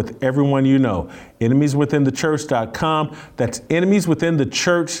the link with everyone you know. EnemiesWithinTheChurch.com. That's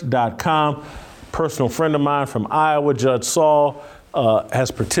EnemiesWithinTheChurch.com. Personal friend of mine from Iowa, Judge Saul,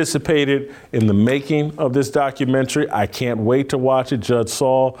 has participated in the making of this documentary. I can't wait to watch it. Judge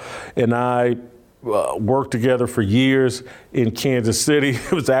Saul and I worked together for years in Kansas City.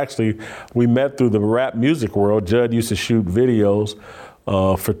 It was actually, we met through the rap music world. Judd used to shoot videos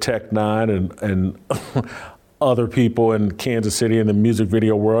for Tech Nine and other people in Kansas City in the music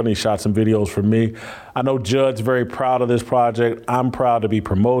video world, and he shot some videos for me. I know Judd's very proud of this project. I'm proud to be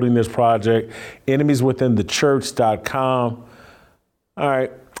promoting this project. EnemiesWithinTheChurch.com. All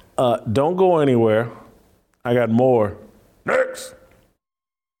right, don't go anywhere. I got more. Next.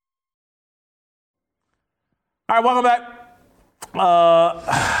 All right, welcome back.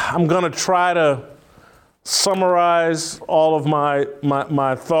 I'm going to try to summarize all of my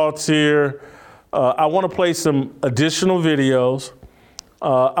thoughts here. I want to play some additional videos.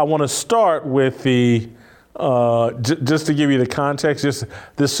 I want to start with the, just to give you the context, just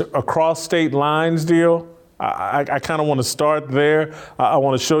this across state lines deal. I kind of want to start there. I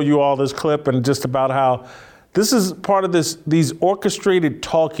want to show you all this clip and just about how this is part of these orchestrated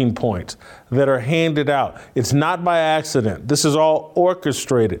talking points that are handed out. It's not by accident. This is all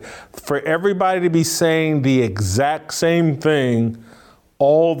orchestrated for everybody to be saying the exact same thing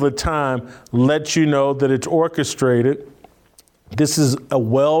all the time. Let you know that it's orchestrated. This is a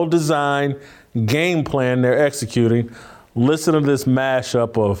well-designed game plan they're executing. Listen to this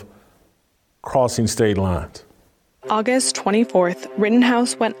mashup of crossing state lines. August 24th,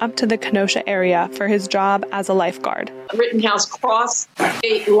 Rittenhouse went up to the Kenosha area for his job as a lifeguard. Rittenhouse crossed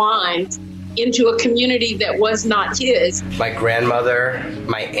state lines into a community that was not his. My grandmother,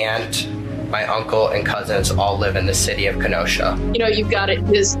 my aunt, my uncle, and cousins all live in the city of Kenosha. You know, you've got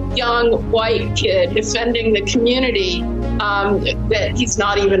this young white kid defending the community that he's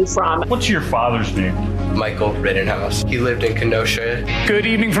not even from. What's your father's name? Michael Rittenhouse. He lived in Kenosha. Good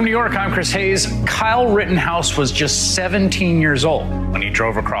evening from New York. I'm Chris Hayes. Kyle Rittenhouse was just 17 years old when he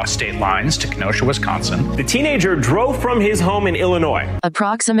drove across state lines to Kenosha, Wisconsin. The teenager drove from his home in Illinois,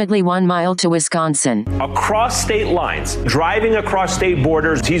 approximately 1 mile to Wisconsin, across state lines, driving across state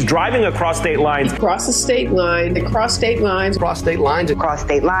borders. He's driving across state lines. Across the state line, across state lines. Across state lines. Across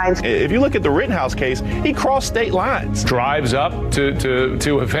state lines. If you look at the Rittenhouse case, he crossed state lines. Drives up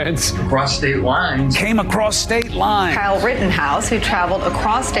to events. Across state lines. Came across state lines. Kyle Rittenhouse, who traveled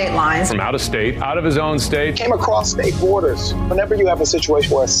across state lines. From out of state, out of his own state. Came across state borders. Whenever you have a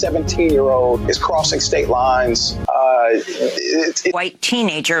situation where a 17-year-old is crossing state lines, white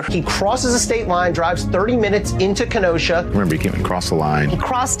teenager. He crosses a state line, drives 30 minutes into Kenosha. Remember, he came across the line. He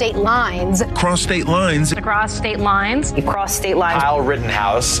crossed state lines. Cross state lines. Across state lines. He crossed state lines. Kyle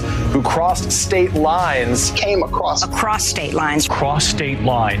Rittenhouse, who crossed state lines, came across state lines. Cross state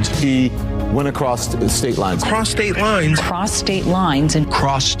lines. He went across state lines. Cross state lines. Cross state lines and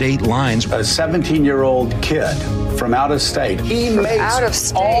cross state lines. A 17-year-old kid from out of state. He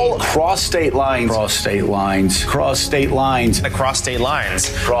makes all cross state lines. Cross state lines. Cross state lines. Across state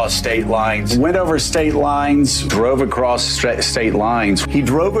lines. Cross state lines. Went over state lines. Drove across state lines. He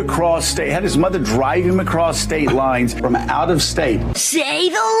drove across state. Had his mother drive him across state lines from out of state. Say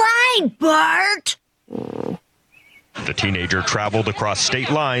the line, Bart. The teenager traveled across state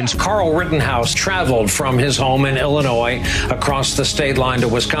lines. Carl Rittenhouse traveled from his home in Illinois across the state line to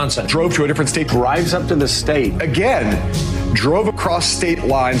Wisconsin. Drove to a different state. Drives up to the state. Again, drove across state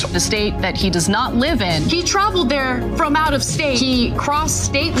lines. The state that he does not live in. He traveled there from out of state. He crossed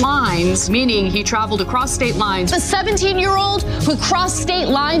state lines, meaning he traveled across state lines. The 17-year-old who crossed state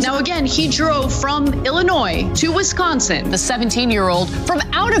lines. Now again, he drove from Illinois to Wisconsin. The 17-year-old from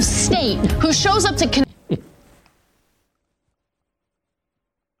out of state who shows up to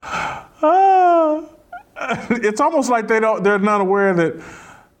It's almost like they're not aware that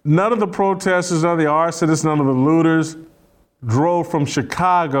none of the protesters, none of the arsonists, none of the looters drove from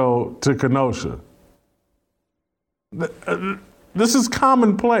Chicago to Kenosha. This is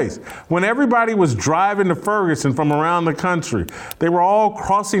commonplace. When everybody was driving to Ferguson from around the country, they were all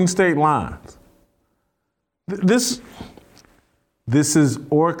crossing state lines. This is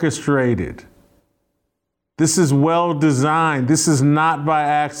orchestrated. This is well designed. This is not by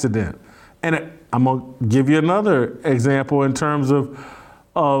accident. And I'm going to give you another example in terms of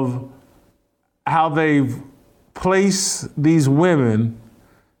how they've placed these women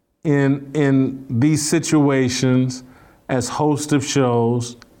in these situations as hosts of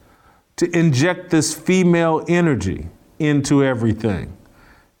shows to inject this female energy into everything.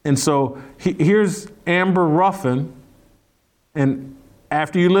 And so here's Amber Ruffin, and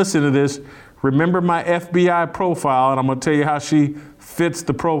after you listen to this, remember my FBI profile, and I'm going to tell you how she fits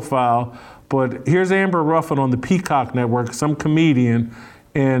the profile. But here's Amber Ruffin on the Peacock Network, some comedian,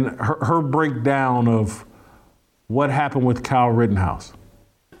 and her breakdown of what happened with Kyle Rittenhouse.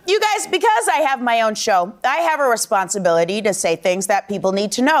 You guys, because I have my own show, I have a responsibility to say things that people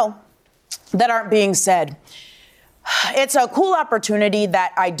need to know that aren't being said. It's a cool opportunity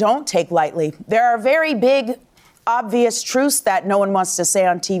that I don't take lightly. There are very big, obvious truths that no one wants to say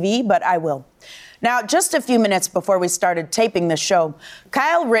on TV, but I will. Now, just a few minutes before we started taping the show,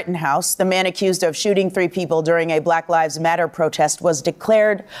 Kyle Rittenhouse, the man accused of shooting 3 people during a Black Lives Matter protest, was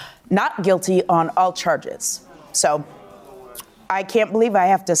declared not guilty on all charges. So, I can't believe I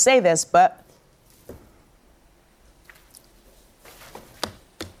have to say this, but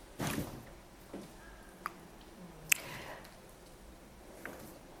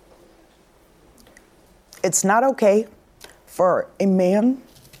it's not okay for a man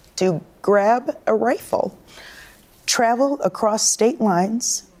to grab a rifle, travel across state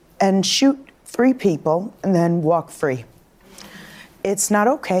lines, and shoot 3 people and then walk free. It's not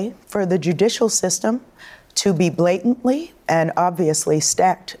okay for the judicial system to be blatantly and obviously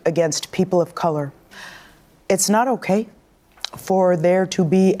stacked against people of color. It's not okay for there to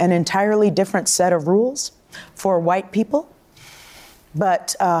be an entirely different set of rules for white people.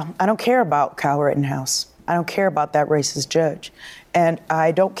 But I don't care about Kyle Rittenhouse. I don't care about that racist judge. And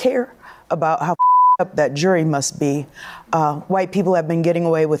I don't care about how up that jury must be. White people have been getting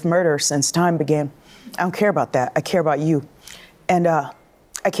away with murder since time began. I don't care about that. I care about you. And I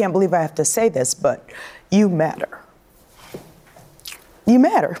can't believe I have to say this, but you matter. You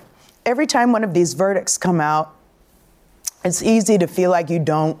matter. Every time one of these verdicts come out, it's easy to feel like you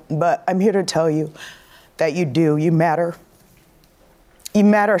don't, but I'm here to tell you that you do. You matter. You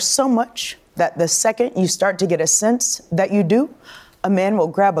matter so much that the second you start to get a sense that you do, a man will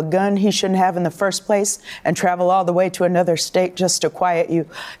grab a gun he shouldn't have in the first place and travel all the way to another state just to quiet you.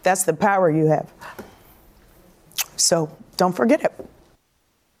 That's the power you have. So don't forget it.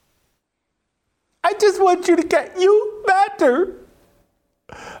 I just want you to get, you matter.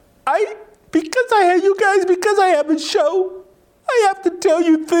 Because I have you guys, because I have a show, I have to tell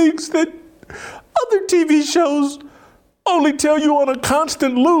you things that other TV shows only tell you on a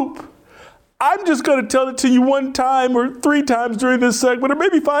constant loop. I'm just going to tell it to you 1 time or 3 times during this segment, or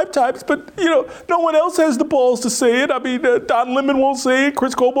maybe 5 times, but, no one else has the balls to say it. I mean, Don Lemon won't say it,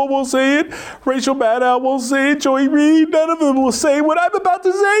 Chris Cuomo won't say it, Rachel Maddow won't say it, Joey Reid, none of them will say what I'm about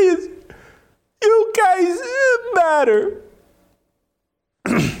to say is, you guys matter.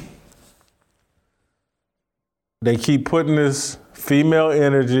 They keep putting this female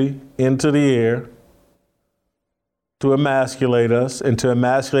energy into the air to emasculate us and to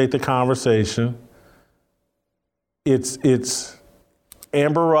emasculate the conversation. It's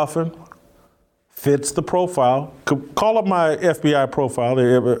Amber Ruffin, fits the profile. Call up my FBI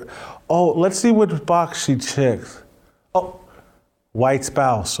profile. Oh, let's see what box she checks. Oh, white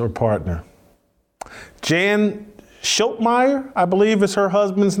spouse or partner. Jan Schultmeyer, I believe is her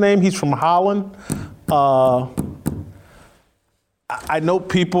husband's name. He's from Holland. I know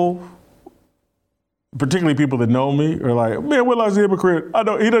people, particularly people that know me, are like, man, Willow's a hypocrite. I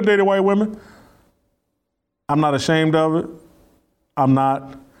know he doesn't date white women. I'm not ashamed of it. I'm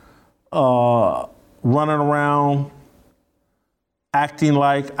not running around acting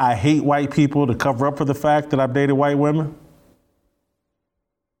like I hate white people to cover up for the fact that I've dated white women.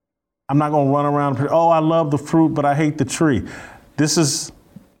 I'm not going to run around and, I love the fruit, but I hate the tree. This is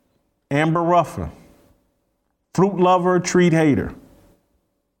Amber Ruffin. Fruit lover, tree hater.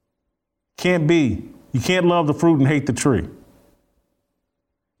 Can't be. You can't love the fruit and hate the tree.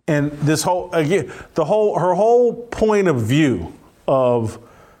 And this whole, again, her whole point of view of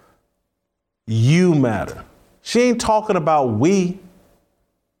you matter. She ain't talking about we.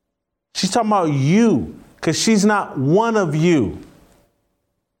 She's talking about you, because she's not one of you.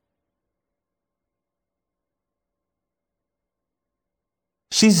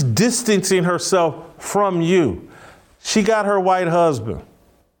 She's distancing herself from you. She got her white husband.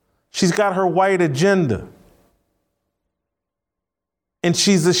 She's got her white agenda. And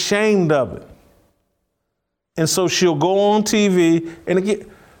she's ashamed of it. And so she'll go on TV, and again,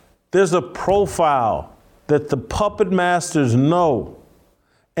 there's a profile that the puppet masters know.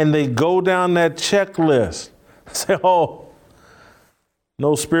 And they go down that checklist. Say,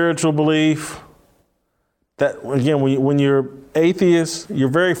 no spiritual belief. That, again, when you're atheist, you're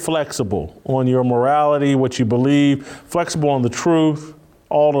very flexible on your morality, what you believe, flexible on the truth,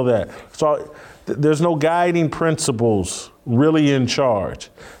 all of that. So there's no guiding principles really in charge.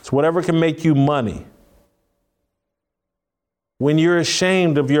 It's whatever can make you money. when you're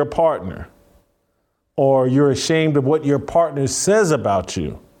ashamed of your partner or you're ashamed of what your partner says about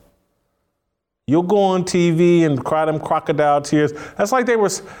you, you'll go on TV and cry them crocodile tears. That's like they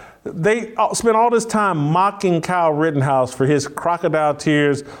spent all this time mocking Kyle Rittenhouse for his crocodile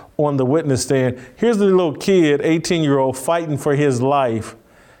tears on the witness stand. Here's the little kid, 18-year-old, fighting for his life,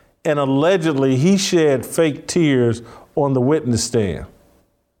 and allegedly he shed fake tears on the witness stand.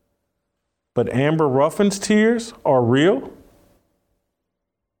 But Amber Ruffin's tears are real?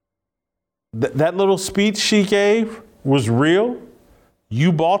 That little speech she gave was real?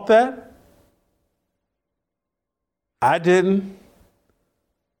 You bought that? I didn't.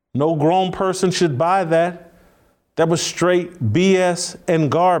 No grown person should buy that. That was straight BS and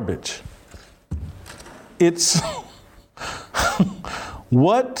garbage. It's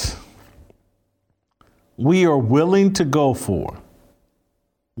what we are willing to go for,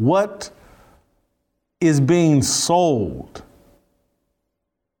 what is being sold.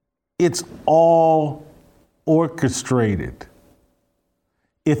 It's all orchestrated.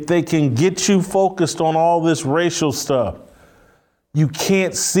 If they can get you focused on all this racial stuff, you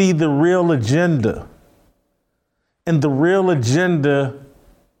can't see the real agenda. And the real agenda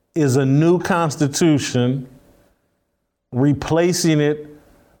is a new constitution, replacing it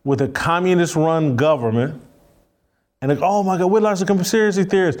with a communist-run government. And oh my God, Whitlock's a conspiracy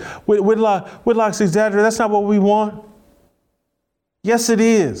theorist. Whitlock's exaggerated. That's not what we want. Yes, it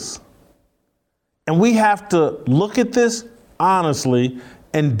is. And we have to look at this honestly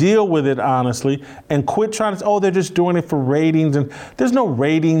and deal with it honestly and quit trying to say, oh, they're just doing it for ratings. And there's no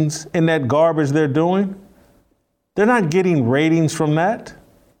ratings in that garbage they're doing. They're not getting ratings from that.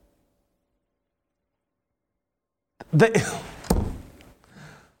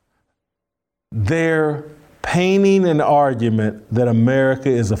 They're painting an argument that America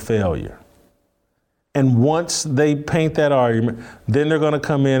is a failure. And once they paint that argument, then they're going to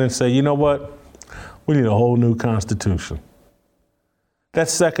come in and say, you know what? We need a whole new constitution. That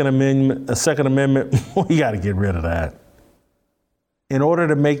Second Amendment, we got to get rid of that. In order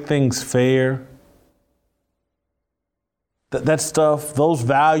to make things fair, that stuff, those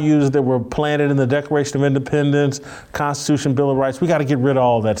values that were planted in the Declaration of Independence, Constitution, Bill of Rights, we got to get rid of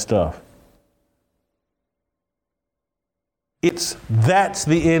all that stuff. That's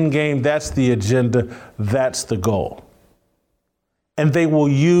the end game, that's the agenda, that's the goal. And they will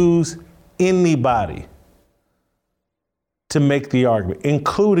use anybody to make the argument,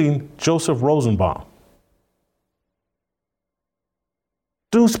 including Joseph Rosenbaum.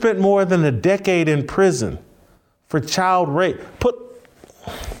 Dude spent more than a decade in prison for child rape.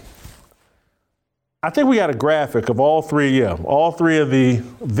 I think we got a graphic of all three of the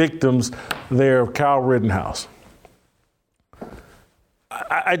victims there of Kyle Rittenhouse.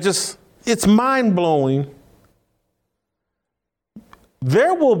 It's mind-blowing.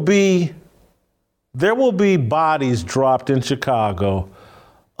 There will be bodies dropped in Chicago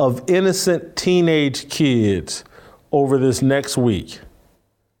of innocent teenage kids over this next week.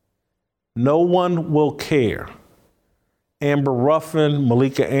 No one will care. Amber Ruffin,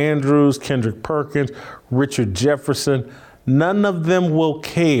 Malika Andrews, Kendrick Perkins, Richard Jefferson, none of them will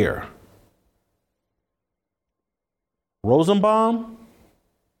care. Rosenbaum,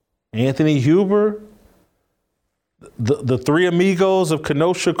 Anthony Huber, the three amigos of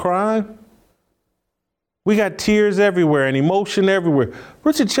Kenosha crime. We got tears everywhere and emotion everywhere.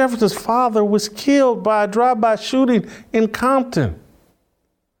 Richard Jefferson's father was killed by a drive-by shooting in Compton.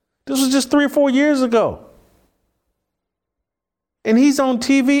 This was just 3 or 4 years ago. And he's on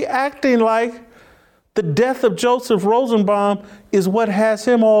TV acting like the death of Joseph Rosenbaum is what has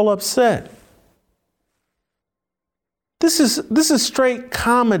him all upset. This is straight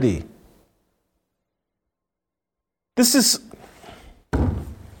comedy.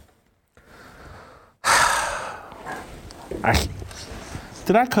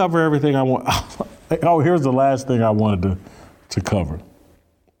 Did I cover everything I want? Oh, here's the last thing I wanted to cover.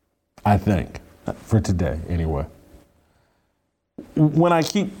 I think, for today anyway. I want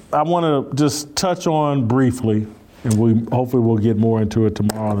to just touch on briefly, and hopefully we'll get more into it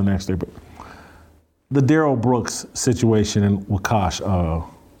tomorrow or the next day, but the Darrell Brooks situation in Waukesha.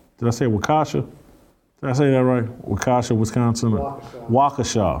 Did I say Waukesha? Did I say that right? Waukesha, Wisconsin?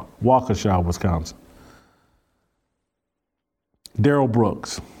 Waukesha, Wisconsin. Darrell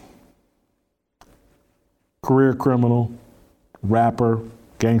Brooks, career criminal, rapper,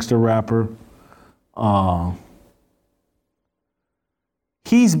 gangster rapper.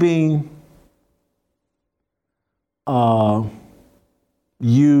 He's being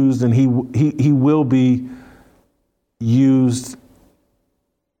used, and he will be used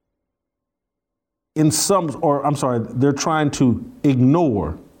they're trying to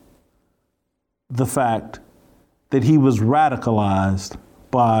ignore the fact that he was radicalized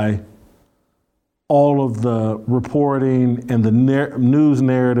by all of the reporting and the news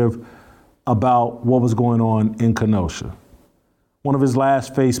narrative about what was going on in Kenosha. One of his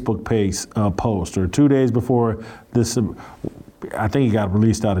last Facebook posts, or 2 days before this, I think he got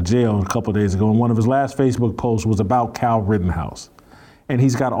released out of jail a couple of days ago, and one of his last Facebook posts was about Kyle Rittenhouse. And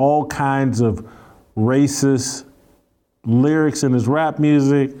he's got all kinds of racist lyrics in his rap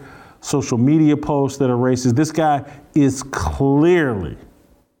music, social media posts that are racist. This guy is clearly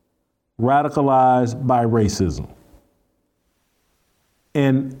radicalized by racism.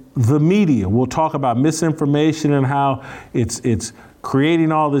 And the media will talk about misinformation and how it's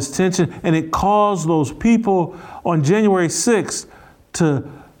creating all this tension. And it caused those people on January 6th to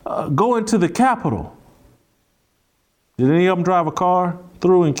go into the Capitol. Did any of them drive a car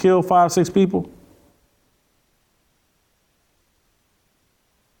through and kill 5-6 people?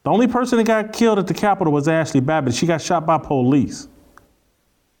 The only person that got killed at the Capitol was Ashley Babbitt. She got shot by police.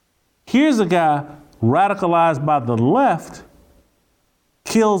 Here's a guy radicalized by the left,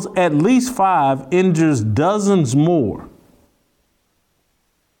 kills at least 5, injures dozens more.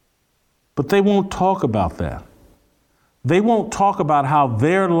 But they won't talk about that. They won't talk about how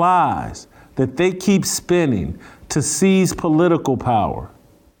their lies that they keep spinning to seize political power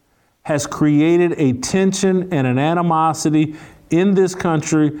has created a tension and an animosity in this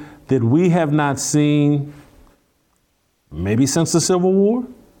country that we have not seen maybe since the Civil War.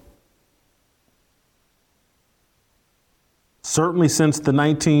 Certainly since the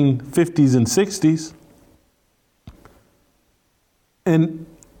 1950s and 60s. And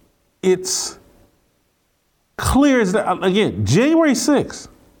it's clear as that, again, January 6th,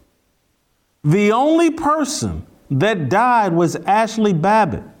 the only person that died was Ashley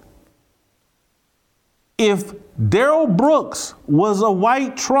Babbitt. If Darrell Brooks was a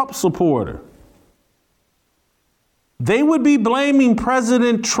white Trump supporter, they would be blaming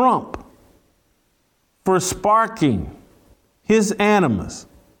President Trump for sparking his animus.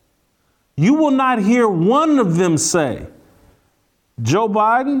 You will not hear one of them say, Joe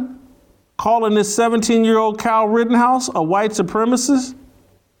Biden calling this 17-year-old Kyle Rittenhouse a white supremacist?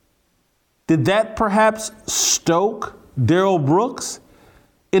 Did that perhaps stoke Darrell Brooks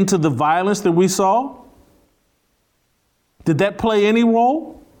into the violence that we saw? Did that play any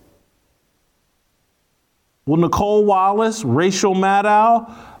role? Will Nicole Wallace, Rachel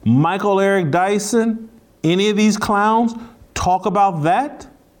Maddow, Michael Eric Dyson, any of these clowns talk about that?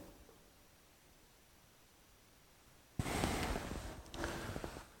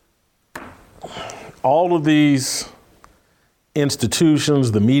 All of these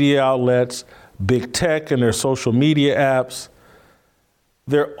institutions, the media outlets, big tech and their social media apps,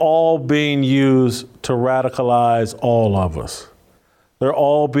 they're all being used to radicalize all of us. They're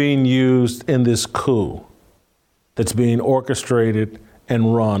all being used in this coup that's being orchestrated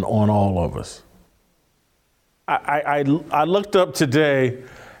and run on all of us. I looked up today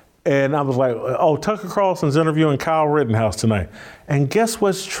and I was like, oh, Tucker Carlson's interviewing Kyle Rittenhouse tonight. And guess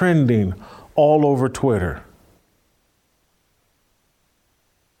what's trending all over Twitter?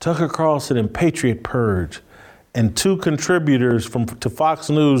 Tucker Carlson and Patriot Purge, and 2 contributors to Fox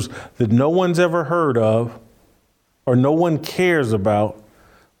News that no one's ever heard of or no one cares about.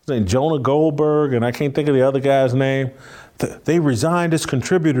 Jonah Goldberg, and I can't think of the other guy's name. They resigned as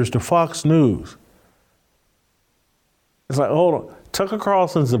contributors to Fox News. It's like, hold on. Tucker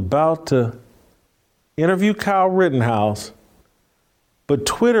Carlson's about to interview Kyle Rittenhouse, but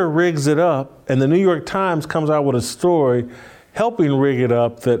Twitter rigs it up, and the New York Times comes out with a story helping rig it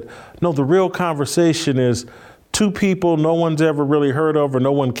up that, no, the real conversation is 2 people no one's ever really heard of or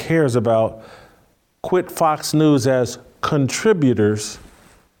no one cares about quit Fox News as contributors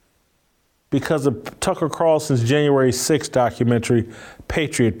because of Tucker Carlson's January 6th documentary,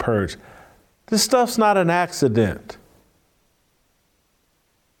 Patriot Purge. This stuff's not an accident.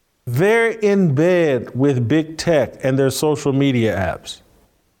 They're in bed with big tech and their social media apps.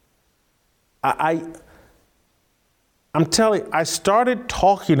 I'm telling you, I started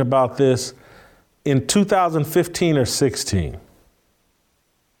talking about this in 2015 or 16.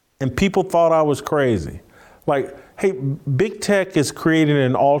 And people thought I was crazy. Like, hey, big tech is creating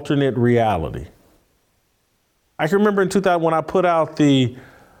an alternate reality. I can remember in 2000 when I put out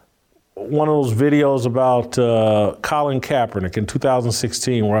one of those videos about Colin Kaepernick in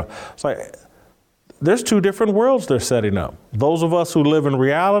 2016, where it's like, there's 2 different worlds they're setting up. Those of us who live in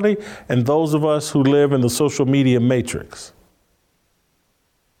reality and those of us who live in the social media matrix.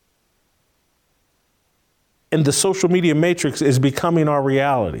 And the social media matrix is becoming our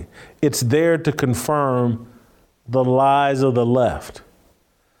reality. It's there to confirm the lies of the left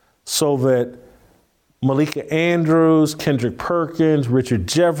so that Malika Andrews, Kendrick Perkins, Richard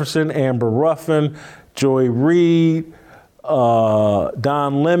Jefferson, Amber Ruffin, Joy Reid,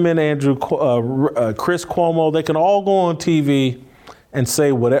 Don Lemon, Chris Cuomo, they can all go on TV and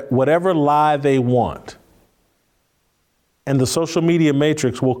say whatever lie they want. And the social media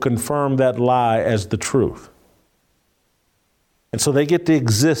matrix will confirm that lie as the truth. And so they get to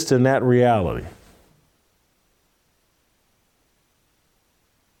exist in that reality.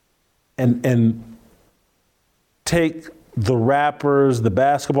 And take the rappers, the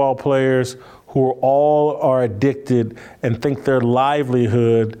basketball players who are addicted and think their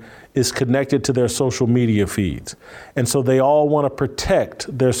livelihood is connected to their social media feeds. And so they all want to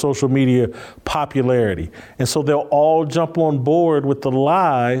protect their social media popularity. And so they'll all jump on board with the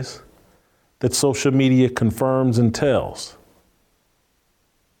lies that social media confirms and tells,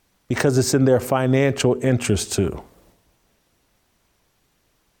 because it's in their financial interest too.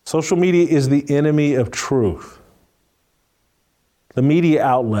 Social media is the enemy of truth. The media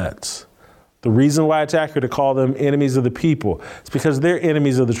outlets, the reason why it's accurate to call them enemies of the people is because they're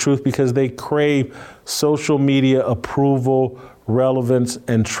enemies of the truth, because they crave social media approval, relevance,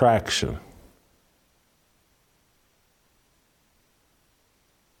 and traction.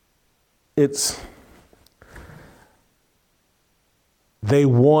 They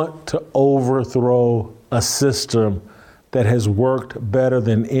want to overthrow a system that has worked better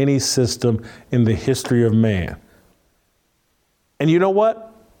than any system in the history of man. And you know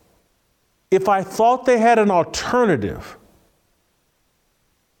what? If I thought they had an alternative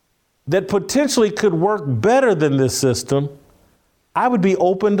that potentially could work better than this system, I would be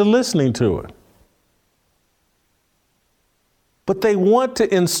open to listening to it. But they want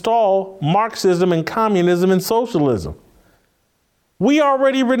to install Marxism and communism and socialism. We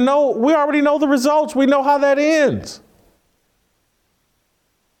already know the results. We know how that ends.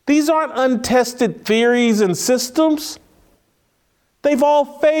 These aren't untested theories and systems. They've all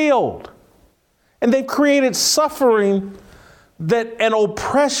failed. And they've created suffering and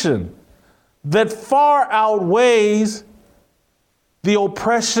oppression that far outweighs the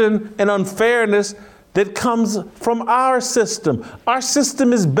oppression and unfairness that comes from our system. Our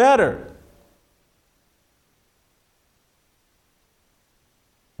system is better.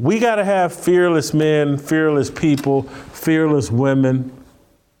 We got to have fearless men, fearless people, fearless women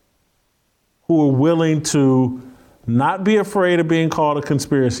who are willing to not be afraid of being called a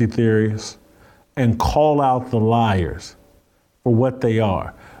conspiracy theorist and call out the liars for what they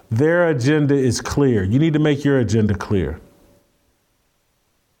are. Their agenda is clear. You need to make your agenda clear.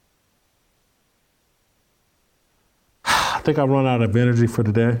 I think I've run out of energy for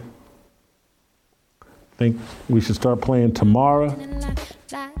today. I think we should start playing tomorrow.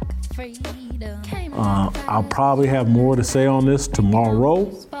 I'll probably have more to say on this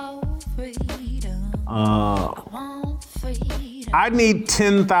tomorrow. I need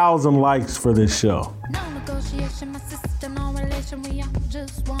 10,000 likes for this show.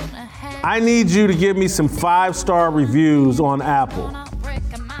 I need you to give me some 5-star reviews on Apple.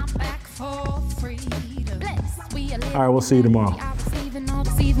 All right, we'll see you tomorrow.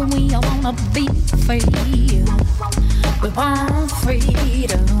 We wanna be free. We want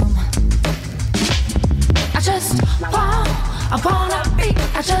freedom. I wanna be.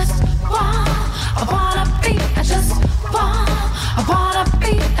 I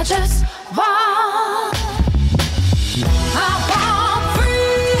just want.